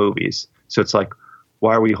favorite movies. So it's like,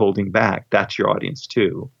 why are we holding back? That's your audience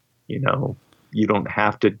too. You don't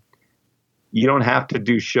have to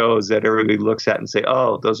do shows that everybody looks at and say,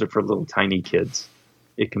 oh, those are for little tiny kids.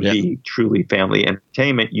 It can be truly family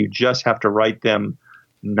entertainment. You just have to write them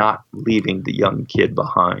not leaving the young kid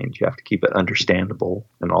behind. You have to keep it understandable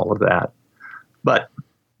and all of that. But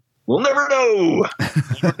we'll never know.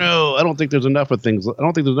 No, I don't think there's enough of things. I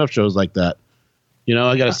don't think there's enough shows like that.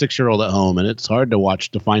 I got a 6-year-old at home, and it's hard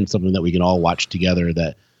to find something that we can all watch together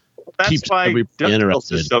that keeps everybody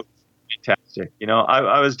interested. So fantastic.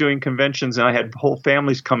 I was doing conventions, and I had whole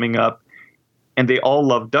families coming up, and they all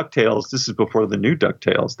love DuckTales. This is before the new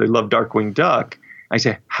DuckTales. They love Darkwing Duck. I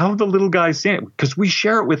say, how are the little guys saying? Because we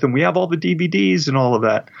share it with them. We have all the DVDs and all of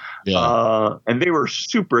that. Yeah. And they were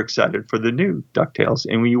super excited for the new DuckTales.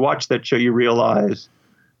 And when you watch that show, you realize,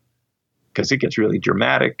 because it gets really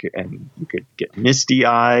dramatic and you could get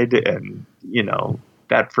misty-eyed. And, you know,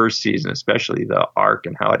 that first season, especially the arc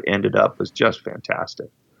and how it ended up, was just fantastic.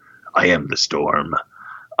 I am the storm.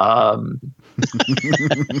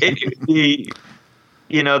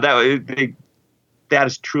 That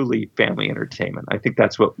is truly family entertainment. I think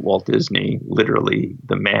that's what Walt Disney, literally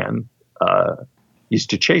the man,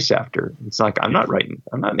 used to chase after. It's like, I'm not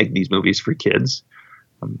making these movies for kids.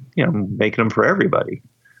 I'm making them for everybody.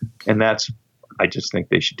 And I just think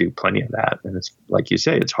they should do plenty of that. And it's like you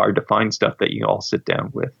say, it's hard to find stuff that you all sit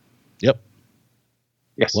down with. Yep.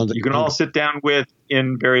 Yes, you can all sit down with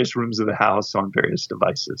in various rooms of the house on various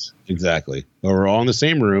devices. Exactly. Or we're all in the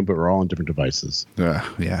same room, but we're all on different devices. Yeah.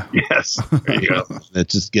 Yes. There you go. It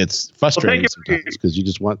just gets frustrating sometimes because you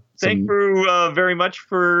just want. Thank you very much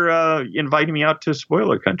for inviting me out to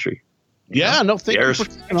Spoiler Country. Yeah, no, thank you for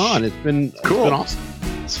coming on. It's been cool. It's been awesome.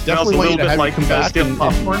 It's definitely want you to have you come back and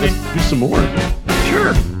do some more.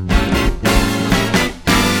 Sure.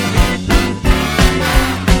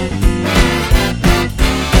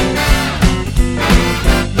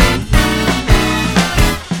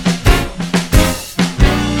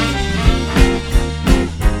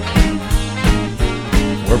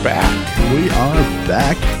 We are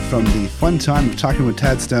back from the fun time of talking with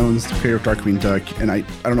Tad Stones, the creator of Darkwing Duck. And I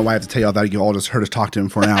don't know why I have to tell you all that. You all just heard us talk to him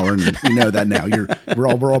for an hour, and you know that now. We're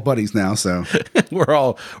all buddies now. So we're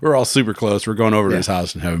all super close. We're going over to his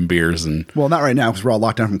house and having beers, and well, not right now because we're all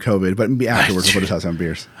locked down from COVID, but maybe afterwards we'll go to his house having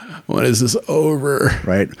beers. When is this over?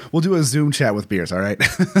 Right. We'll do a Zoom chat with beers. All right.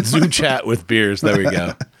 Zoom chat with beers. There we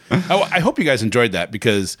go. I hope you guys enjoyed that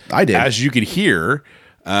because I did. As you could hear,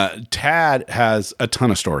 Tad has a ton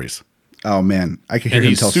of stories. Oh man, I can hear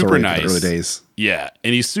him tell stories nice. In the early days. Yeah,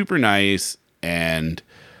 and he's super nice, and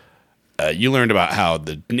you learned about how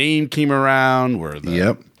the name came around, where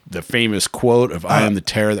the famous quote of "I am the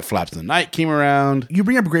terror that flaps in the night" came around. You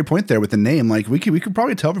bring up a great point there with the name. Like we could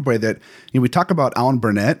probably tell everybody that we talk about Alan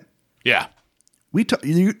Burnett. Yeah,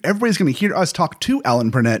 everybody's going to hear us talk to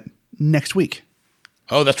Alan Burnett next week.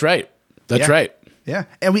 Oh, that's right. That's right. Yeah,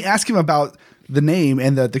 and we ask him about the name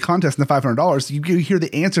and the contest and the $500. You hear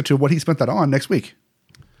the answer to what he spent that on next week.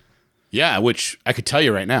 Yeah, which I could tell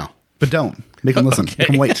you right now. But don't make him listen. Okay. Make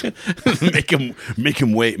him wait. make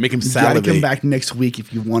him wait. Make him salivate. You gotta come back next week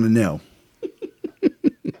if you want to know.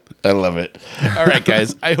 I love it. All right,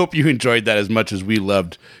 guys. I hope you enjoyed that as much as we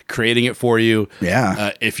loved creating it for you.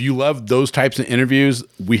 Yeah. If you love those types of interviews,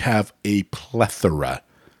 we have a plethora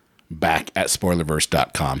back at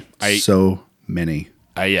spoilerverse.com. So many.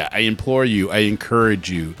 I implore you, I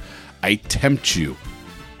encourage you, I tempt you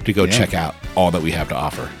to go check out all that we have to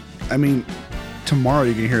offer. I mean, tomorrow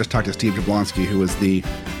you're going to hear us talk to Steve Jablonski, who was the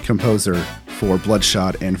composer for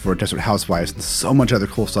Bloodshot and for Desperate Housewives and so much other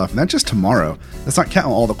cool stuff. And that's just tomorrow. That's not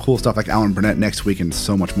counting all the cool stuff like Alan Burnett next week and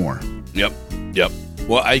so much more. Yep.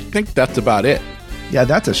 Well, I think that's about it. Yeah,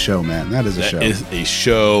 that's a show, man. That is a show. That is a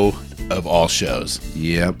show of all shows.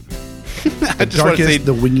 Yep. The darkest,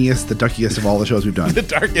 the wingiest, the duckiest of all the shows we've done. The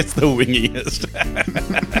darkest, the wingiest.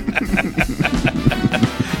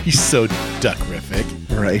 He's so duckrific.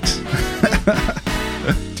 Right.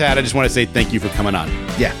 Tad, I just want to say thank you for coming on.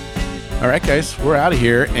 Yeah. All right, guys, we're out of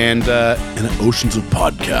here. And in the oceans of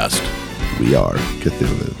podcast, we are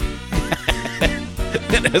Cthulhu.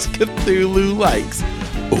 And as Cthulhu likes,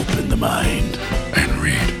 open the mind and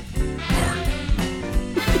read.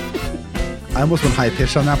 I almost went high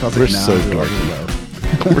pitched on that, but I was We're so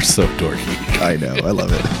dorky. We're so dorky. I know. I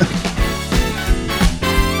love it.